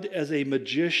God as a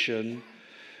magician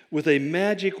with a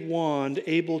magic wand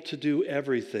able to do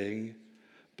everything,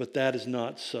 but that is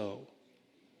not so.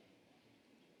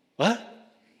 What?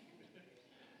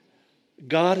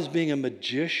 God is being a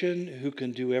magician who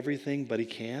can do everything, but he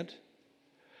can't?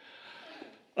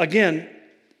 Again,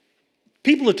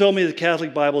 people have told me the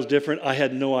Catholic Bible is different. I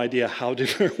had no idea how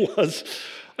different it was.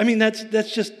 I mean, that's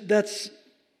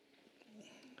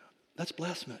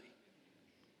blasphemy.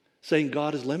 Saying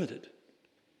God is limited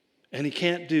and he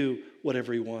can't do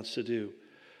whatever he wants to do.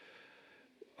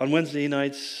 On Wednesday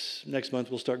nights next month,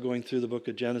 we'll start going through the book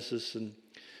of Genesis, and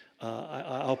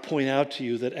I'll point out to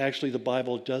you that actually the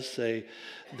Bible does say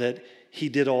that he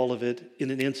did all of it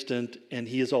in an instant, and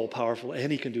he is all powerful,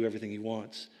 and he can do everything he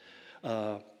wants.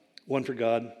 One for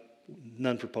God,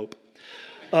 none for Pope.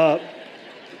 On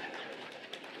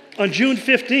June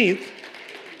 15th,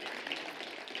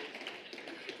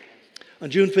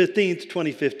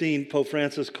 2015, Pope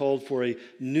Francis called for a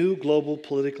new global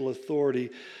political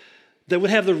authority that would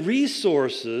have the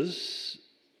resources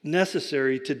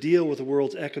necessary to deal with the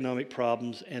world's economic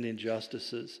problems and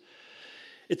injustices.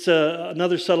 It's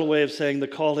another subtle way of saying the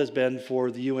call has been for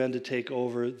the UN to take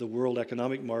over the world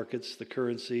economic markets, the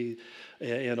currency,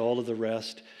 and all of the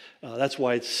rest. That's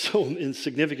why it's so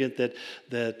insignificant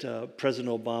that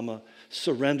President Obama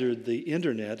surrendered the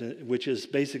internet, which is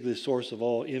basically the source of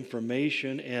all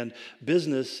information and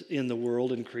business in the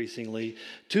world increasingly,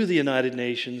 to the United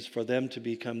Nations for them to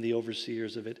become the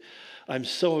overseers of it. I'm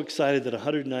so excited that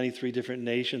 193 different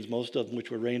nations, most of them which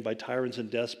were reigned by tyrants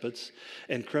and despots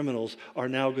and criminals, are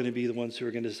now going to be the ones who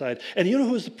are going to decide. And you know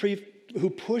who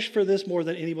pushed for this more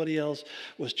than anybody else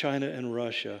was China and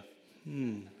Russia.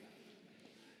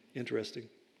 Interesting.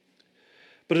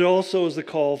 But it also is the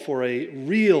call for a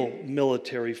real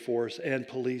military force and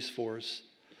police force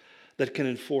that can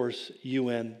enforce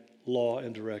UN law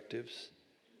and directives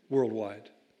worldwide.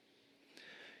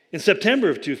 In September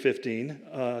of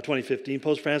 2015,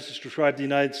 Pope Francis described the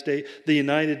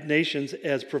United Nations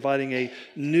as providing a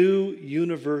new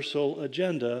universal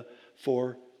agenda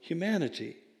for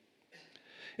humanity.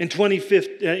 In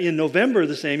November of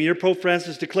the same year, Pope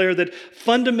Francis declared that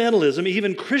fundamentalism,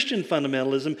 even Christian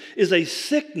fundamentalism, is a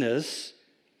sickness,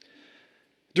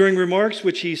 during remarks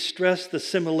which he stressed the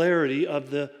similarity of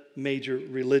the major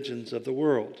religions of the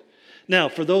world. Now,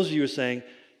 for those of you who are saying,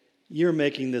 you're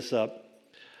making this up,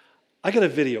 I got a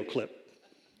video clip,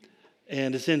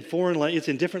 and it's in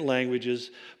different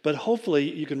languages, but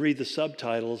hopefully you can read the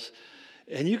subtitles,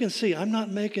 and you can see I'm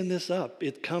not making this up.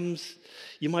 It comes,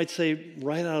 you might say,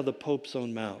 right out of the Pope's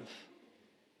own mouth.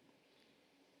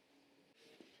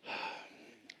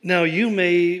 Now, you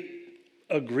may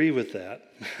agree with that.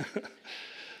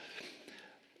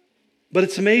 But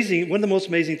it's amazing. One of the most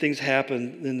amazing things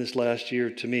happened in this last year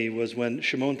to me was when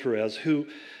Shimon Peres, who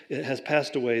has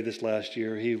passed away this last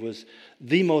year, he was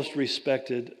the most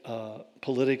respected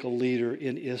political leader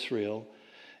in Israel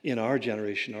in our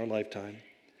generation, our lifetime,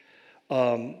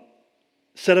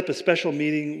 set up a special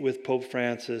meeting with Pope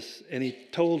Francis, and he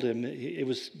told him, it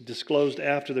was disclosed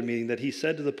after the meeting, that he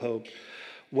said to the Pope,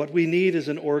 what we need is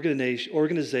an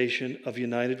organization of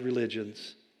united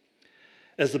religions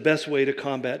as the best way to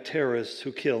combat terrorists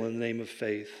who kill in the name of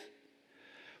faith.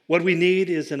 What we need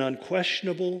is an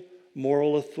unquestionable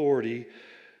moral authority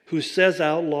who says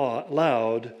out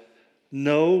loud,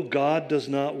 no, God does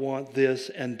not want this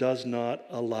and does not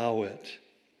allow it.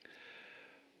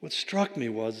 What struck me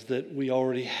was that we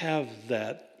already have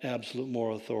that absolute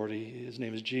moral authority. His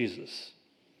name is Jesus.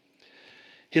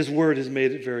 His word has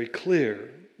made it very clear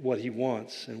what he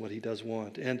wants and what he does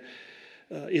want. And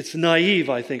it's naive,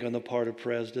 I think, on the part of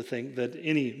Perez to think that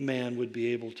any man would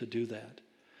be able to do that.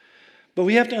 But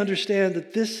we have to understand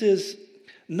that this is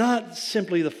not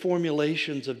simply the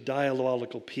formulations of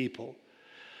diabolical people.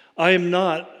 I am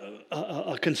not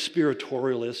a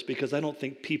conspiratorialist because I don't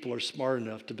think people are smart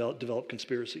enough to develop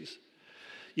conspiracies.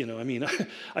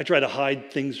 I try to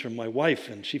hide things from my wife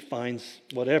and she finds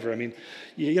whatever.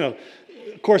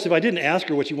 Of course, if I didn't ask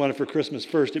her what she wanted for Christmas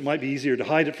first, it might be easier to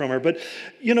hide it from her. But,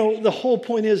 the whole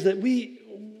point is that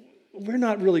we're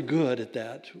not really good at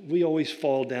that. We always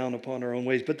fall down upon our own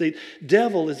ways. But the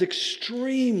devil is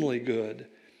extremely good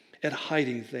at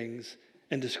hiding things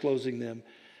and disclosing them.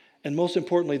 And most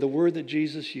importantly, the word that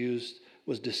Jesus used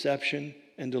was deception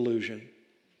and delusion.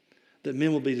 That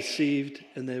men will be deceived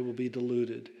and they will be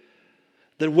deluded.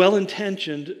 That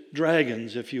well-intentioned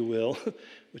dragons, if you will,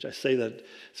 which I say that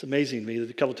it's amazing to me that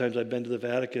a couple of times I've been to the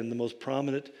Vatican, the most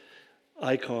prominent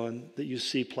icon that you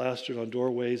see plastered on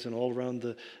doorways and all around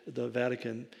the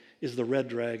Vatican is the red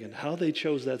dragon. How they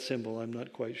chose that symbol, I'm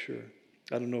not quite sure.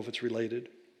 I don't know if it's related.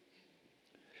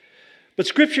 But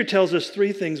Scripture tells us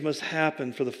three things must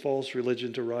happen for the false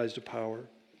religion to rise to power.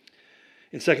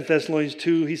 In 2 Thessalonians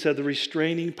 2, he said the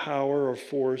restraining power or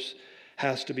force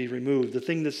has to be removed. The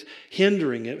thing that's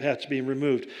hindering it has to be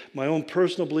removed. My own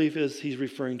personal belief is he's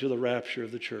referring to the rapture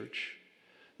of the church.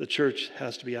 The church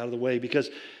has to be out of the way because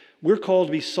we're called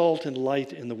to be salt and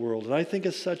light in the world. And I think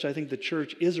as such, I think the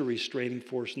church is a restraining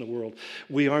force in the world.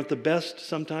 We aren't the best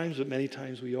sometimes, but many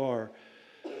times we are.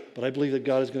 But I believe that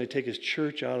God is going to take his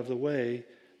church out of the way,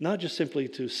 not just simply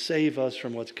to save us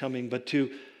from what's coming, but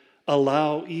to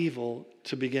allow evil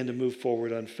to begin to move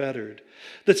forward unfettered.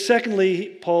 That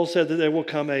secondly, Paul said that there will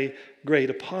come a great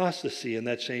apostasy in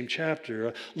that same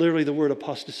chapter. Literally the word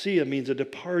apostasia means a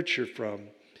departure from.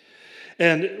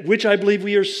 And which I believe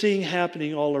we are seeing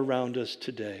happening all around us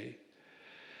today.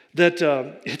 That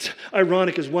it's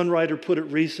ironic, as one writer put it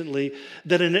recently,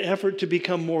 that in an effort to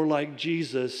become more like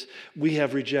Jesus, we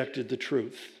have rejected the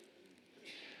truth.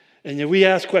 And yet we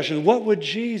ask questions, what would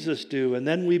Jesus do? And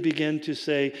then we begin to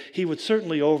say he would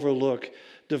certainly overlook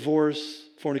divorce,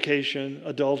 fornication,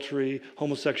 adultery,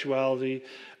 homosexuality,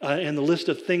 and the list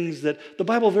of things that the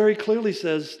Bible very clearly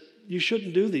says you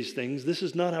shouldn't do these things. This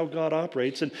is not how God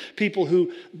operates. And people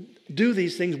who do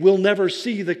these things will never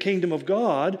see the kingdom of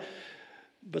God.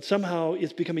 But somehow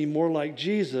it's becoming more like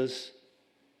Jesus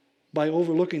by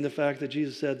overlooking the fact that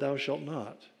Jesus said, thou shalt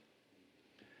not.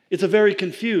 It's a very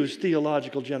confused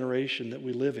theological generation that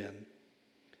we live in.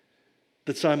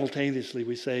 That simultaneously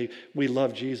we say we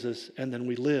love Jesus and then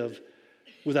we live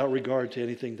without regard to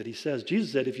anything that he says.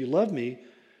 Jesus said, if you love me,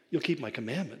 you'll keep my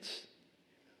commandments,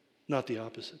 not the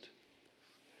opposite.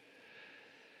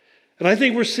 And I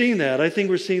think we're seeing that. I think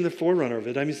we're seeing the forerunner of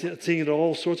it. Seeing it at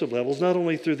all sorts of levels, not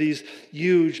only through these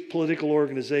huge political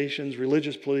organizations,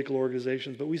 religious political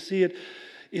organizations, but we see it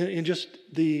in just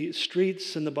the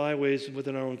streets and the byways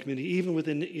within our own community, even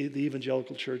within the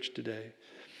evangelical church today.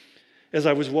 As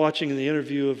I was watching the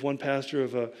interview of one pastor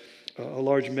of a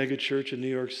large mega church in New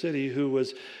York City who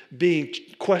was being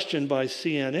questioned by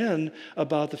CNN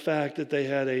about the fact that they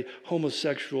had a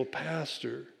homosexual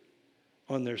pastor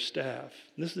on their staff.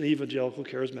 And this is an evangelical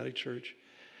charismatic church.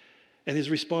 And his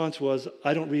response was,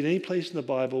 I don't read any place in the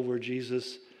Bible where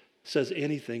Jesus says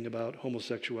anything about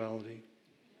homosexuality.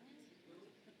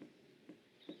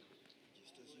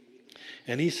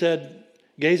 And he said,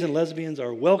 gays and lesbians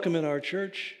are welcome in our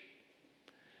church,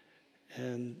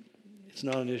 and it's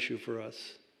not an issue for us.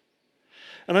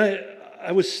 And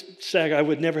I was sad. I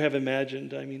would never have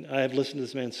imagined. I have listened to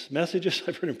this man's messages.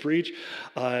 I've heard him preach.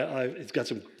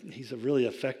 He's a really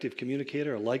effective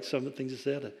communicator. I like some of the things he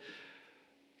said.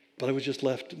 But I was just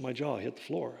left, my jaw hit the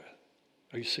floor.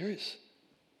 Are you serious?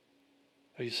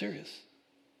 Are you serious?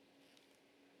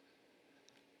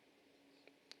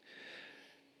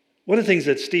 One of the things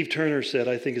that Steve Turner said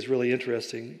I think is really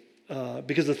interesting,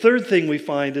 because the third thing we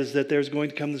find is that there's going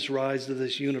to come this rise of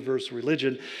this universal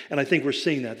religion, and I think we're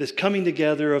seeing that. This coming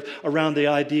together around the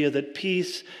idea that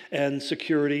peace and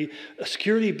security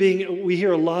being, we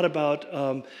hear a lot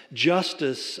about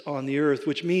justice on the earth,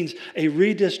 which means a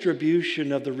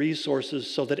redistribution of the resources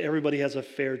so that everybody has a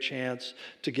fair chance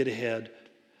to get ahead.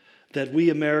 That we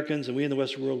Americans and we in the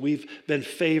Western world, we've been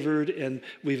favored and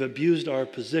we've abused our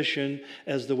position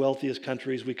as the wealthiest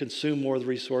countries. We consume more of the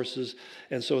resources,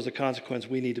 and so as a consequence,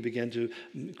 we need to begin to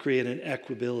create an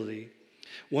equability.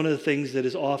 One of the things that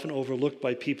is often overlooked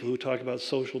by people who talk about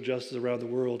social justice around the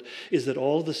world is that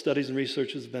all of the studies and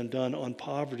research that's been done on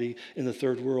poverty in the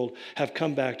third world have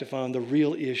come back to find the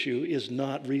real issue is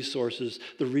not resources.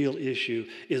 The real issue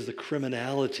is the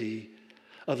criminality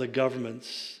of the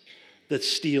governments that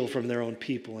steal from their own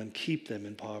people and keep them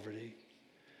in poverty.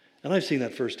 And I've seen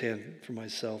that firsthand for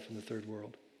myself in the third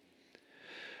world.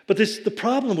 But the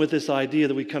problem with this idea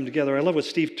that we come together, I love what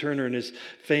Steve Turner in his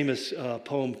famous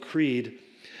poem Creed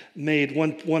made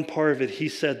one part of it. He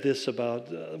said this about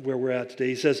where we're at today.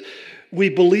 He says, "We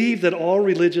believe that all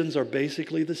religions are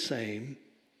basically the same.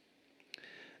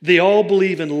 They all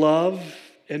believe in love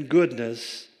and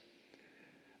goodness.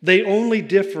 They only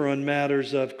differ on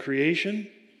matters of creation,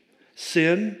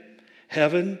 sin,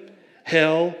 heaven,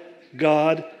 hell,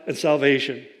 God, and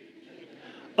salvation.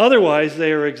 Otherwise,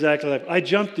 they are exactly like." I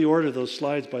jumped the order of those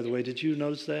slides, by the way. Did you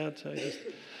notice that? I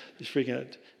just freaking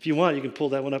out. If you want, you can pull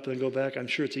that one up and then go back. I'm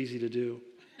sure it's easy to do.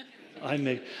 I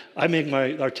make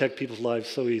our tech people's lives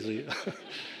so easy.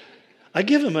 I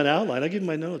give them an outline. I give them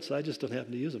my notes. I just don't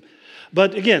happen to use them.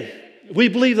 But again, we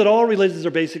believe that all religions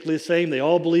are basically the same. They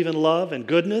all believe in love and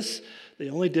goodness. They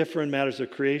only differ in matters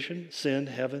of creation, sin,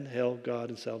 heaven, hell, God,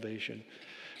 and salvation,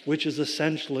 which is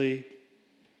essentially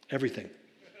everything.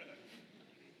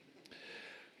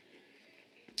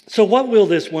 So what will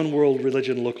this one world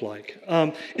religion look like?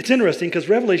 It's interesting because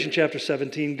Revelation chapter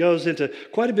 17 goes into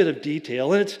quite a bit of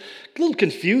detail, and it's a little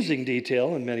confusing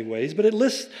detail in many ways, but it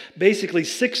lists basically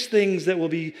 6 things that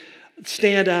will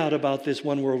stand out about this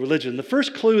one world religion. The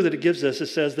first clue that it gives us, it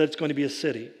says that it's going to be a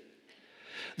city.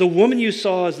 The woman you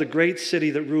saw is the great city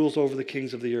that rules over the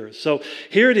kings of the earth. So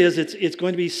here it is. It's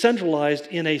going to be centralized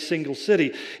in a single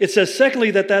city. It says,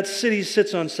 secondly, that city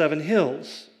sits on 7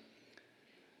 hills.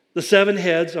 The 7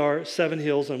 heads are 7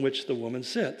 hills on which the woman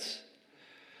sits.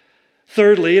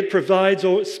 Thirdly, it presides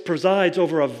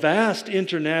over a vast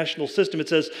international system. It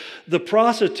says the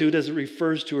prostitute, as it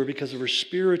refers to her because of her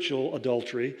spiritual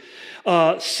adultery,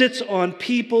 sits on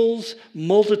peoples,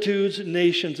 multitudes,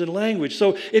 nations, and language.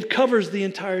 So it covers the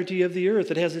entirety of the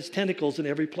earth. It has its tentacles in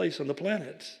every place on the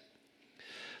planet.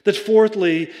 That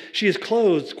fourthly, she is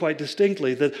clothed quite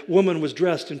distinctly. The woman was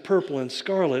dressed in purple and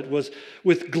scarlet, was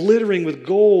glittering with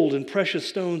gold and precious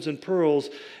stones and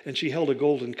pearls, and she held a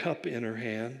golden cup in her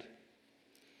hand.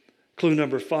 Clue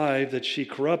number 5, that she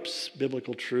corrupts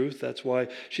biblical truth. That's why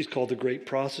she's called the great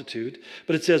prostitute.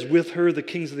 But it says, with her the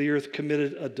kings of the earth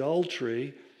committed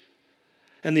adultery,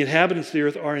 and the inhabitants of the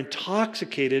earth are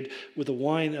intoxicated with the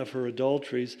wine of her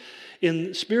adulteries.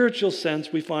 In spiritual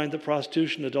sense, we find that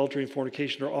prostitution, adultery, and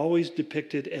fornication are always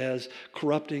depicted as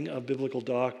corrupting of biblical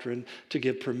doctrine to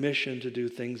give permission to do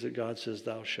things that God says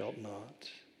thou shalt not.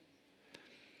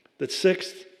 That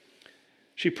 6th,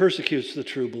 she persecutes the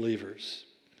true believers.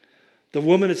 The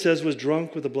woman, it says, was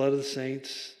drunk with the blood of the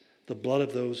saints, the blood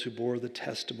of those who bore the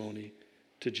testimony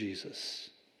to Jesus.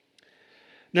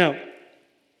 Now,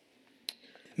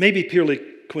 maybe purely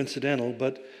coincidental,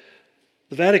 but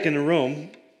the Vatican in Rome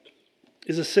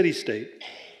is a city-state.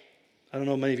 I don't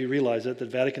know if many of you realize that. The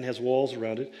Vatican has walls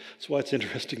around it. That's why it's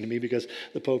interesting to me, because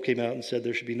the Pope came out and said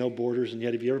there should be no borders, and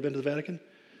yet have you ever been to the Vatican?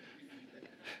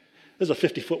 There's a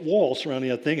 50-foot wall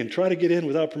surrounding that thing, and try to get in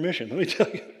without permission, let me tell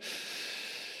you.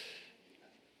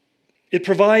 It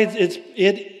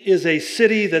is a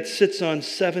city that sits on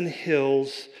 7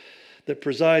 hills that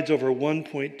presides over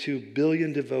 1.2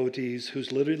 billion devotees whose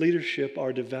leadership are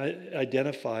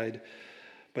identified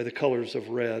by the colors of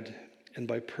red and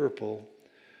by purple,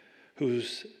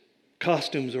 whose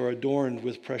costumes are adorned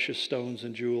with precious stones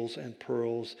and jewels and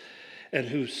pearls, and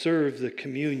who serve the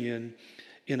communion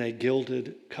in a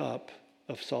gilded cup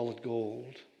of solid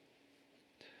gold.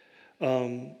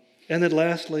 And then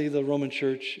lastly, the Roman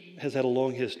Church has had a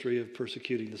long history of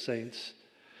persecuting the saints.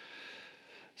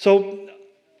 So,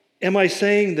 am I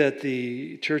saying that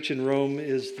the church in Rome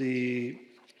is the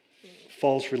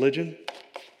false religion?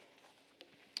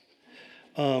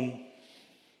 I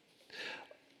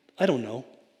don't know.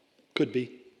 Could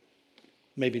be.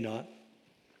 Maybe not.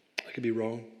 I could be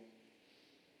wrong.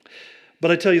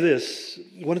 But I tell you this,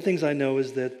 one of the things I know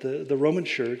is that the Roman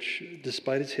Church,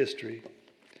 despite its history,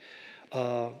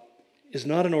 is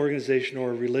not an organization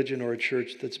or a religion or a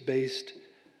church that's based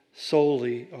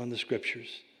solely on the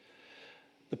Scriptures.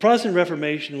 The Protestant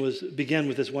Reformation began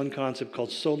with this one concept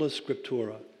called sola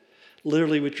scriptura.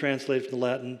 Literally, we translate from the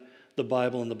Latin, the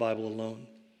Bible and the Bible alone.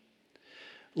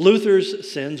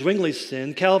 Luther's sin, Zwingli's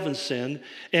sin, Calvin's sin,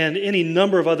 and any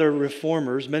number of other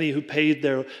reformers, many who paid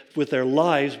with their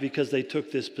lives because they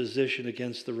took this position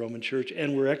against the Roman Church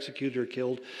and were executed or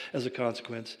killed as a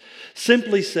consequence,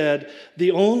 simply said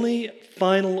the only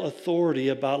final authority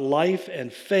about life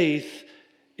and faith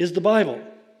is the Bible.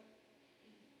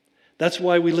 That's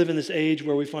why we live in this age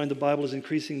where we find the Bible is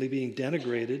increasingly being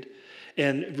denigrated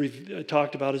and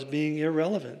talked about as being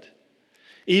irrelevant.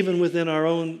 Even within our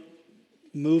own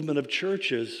movement of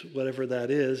churches, whatever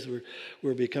that is,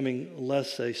 we're becoming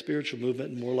less a spiritual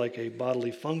movement and more like a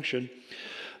bodily function.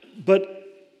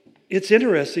 But it's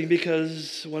interesting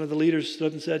because one of the leaders stood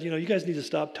up and said, you guys need to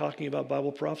stop talking about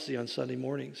Bible prophecy on Sunday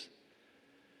mornings.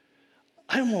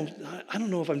 I don't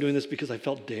know if I'm doing this because I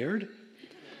felt dared.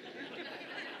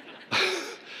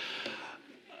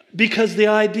 Because the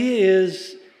idea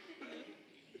is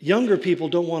younger people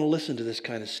don't want to listen to this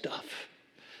kind of stuff.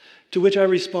 To which I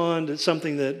respond to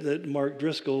something that Mark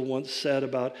Driscoll once said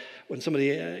about when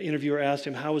interviewer asked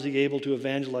him how was he able to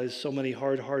evangelize so many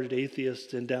hard-hearted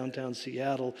atheists in downtown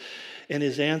Seattle. And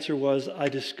his answer was, I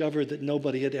discovered that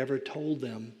nobody had ever told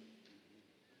them.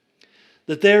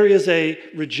 That there is a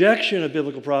rejection of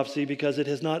biblical prophecy because it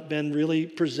has not been really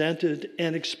presented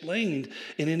and explained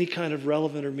in any kind of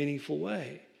relevant or meaningful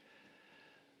way.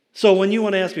 So when you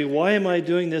want to ask me, why am I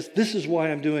doing this? This is why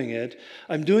I'm doing it.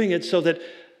 I'm doing it so that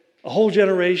a whole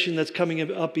generation that's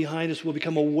coming up behind us will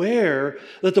become aware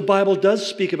that the Bible does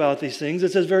speak about these things.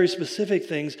 It says very specific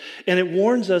things, and it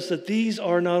warns us that these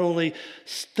are not only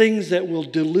things that will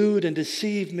delude and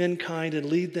deceive mankind and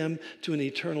lead them to an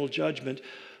eternal judgment,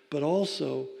 but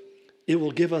also it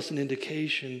will give us an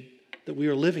indication that we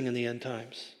are living in the end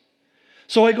times.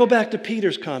 So I go back to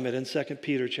Peter's comment in 2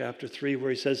 Peter chapter 3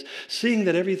 where he says, seeing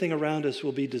that everything around us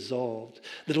will be dissolved,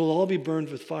 that it will all be burned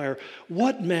with fire,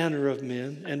 what manner of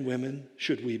men and women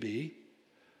should we be?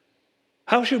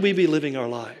 How should we be living our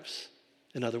lives,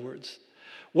 in other words?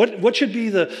 What should be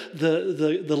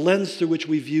the lens through which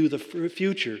we view the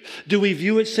future? Do we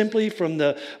view it simply from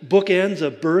the bookends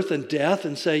of birth and death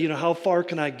and say, how far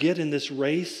can I get in this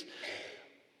race?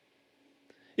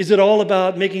 Is it all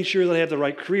about making sure that I have the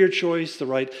right career choice, the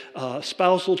right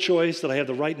spousal choice, that I have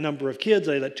the right number of kids,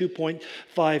 I have that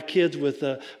 2.5 kids with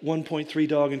a 1.3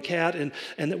 dog and cat, and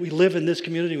that we live in this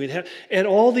community? And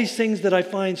all these things that I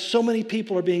find so many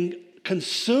people are being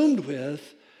consumed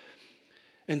with.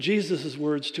 And Jesus'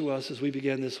 words to us as we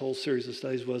began this whole series of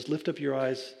studies was, lift up your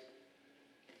eyes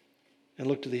and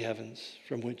look to the heavens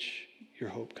from which your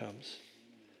hope comes.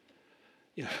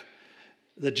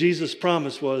 That Jesus'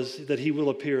 promise was that he will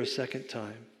appear a second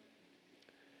time.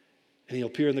 And he'll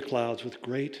appear in the clouds with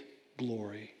great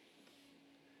glory.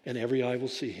 And every eye will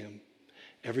see him.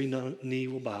 Every knee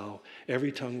will bow.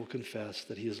 Every tongue will confess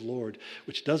that he is Lord.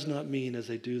 Which does not mean as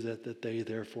they do that they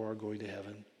therefore are going to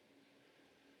heaven.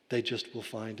 They just will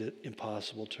find it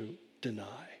impossible to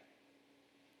deny.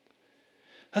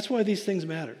 That's why these things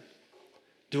matter.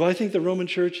 Do I think the Roman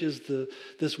church is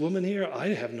this woman here? I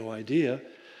have no idea.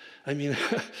 I mean,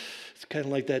 it's kind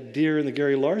of like that deer in the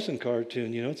Gary Larson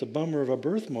cartoon, it's a bummer of a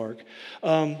birthmark.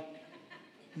 A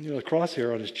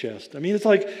crosshair on his chest. I mean, it's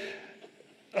like,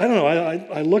 I don't know,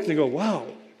 I look and I go, wow,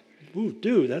 ooh,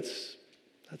 dude, that's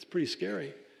pretty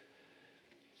scary.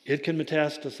 It can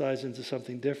metastasize into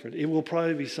something different. It will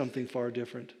probably be something far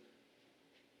different.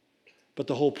 But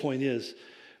the whole point is,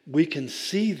 we can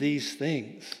see these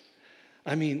things.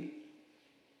 I mean,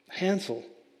 Hansel,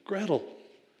 Gretel,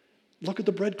 look at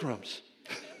the breadcrumbs.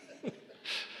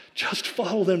 Just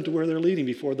follow them to where they're leading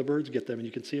before the birds get them and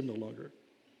you can see them no longer.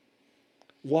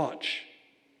 Watch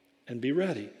and be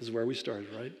ready is where we started,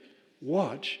 right?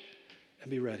 Watch and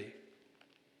be ready.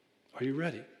 Are you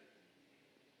ready?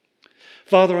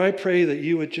 Father, I pray that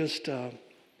you would just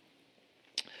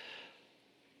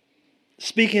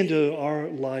speak into our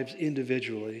lives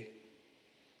individually.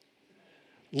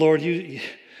 Lord, you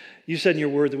said in your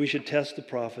word that we should test the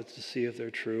prophets to see if they're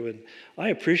true. And I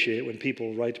appreciate when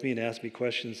people write to me and ask me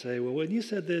questions and say, well, when you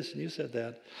said this and you said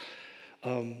that.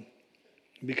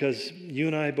 Because you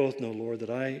and I both know, Lord, that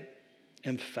I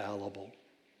am fallible.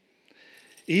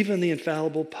 Even the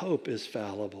infallible Pope is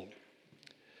fallible.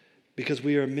 Because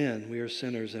we are men, we are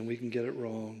sinners, and we can get it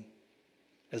wrong.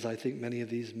 As I think many of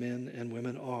these men and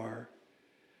women are.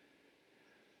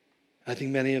 I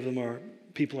think many of them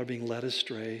people are being led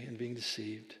astray and being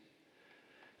deceived.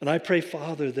 And I pray,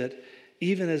 Father, that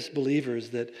even as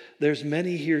believers, that there's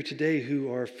many here today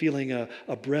who are feeling a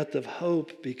breath of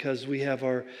hope because we have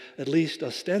at least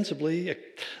ostensibly,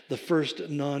 the first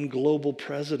non-global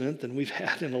president that we've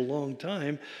had in a long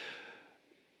time.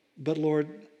 But Lord,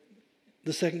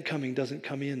 the second coming doesn't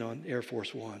come in on Air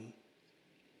Force One.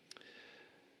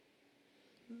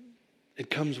 It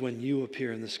comes when you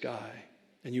appear in the sky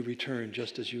and you return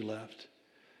just as you left.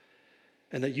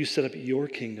 And that you set up your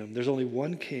kingdom. There's only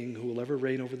one king who will ever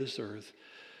reign over this earth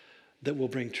that will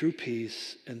bring true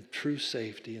peace and true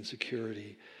safety and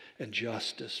security and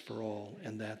justice for all,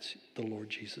 and that's the Lord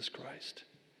Jesus Christ.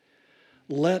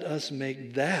 Let us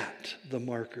make that the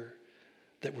marker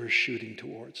that we're shooting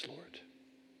towards, Lord.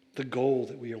 The goal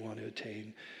that we want to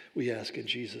attain, we ask in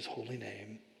Jesus' holy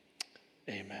name.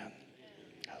 Amen.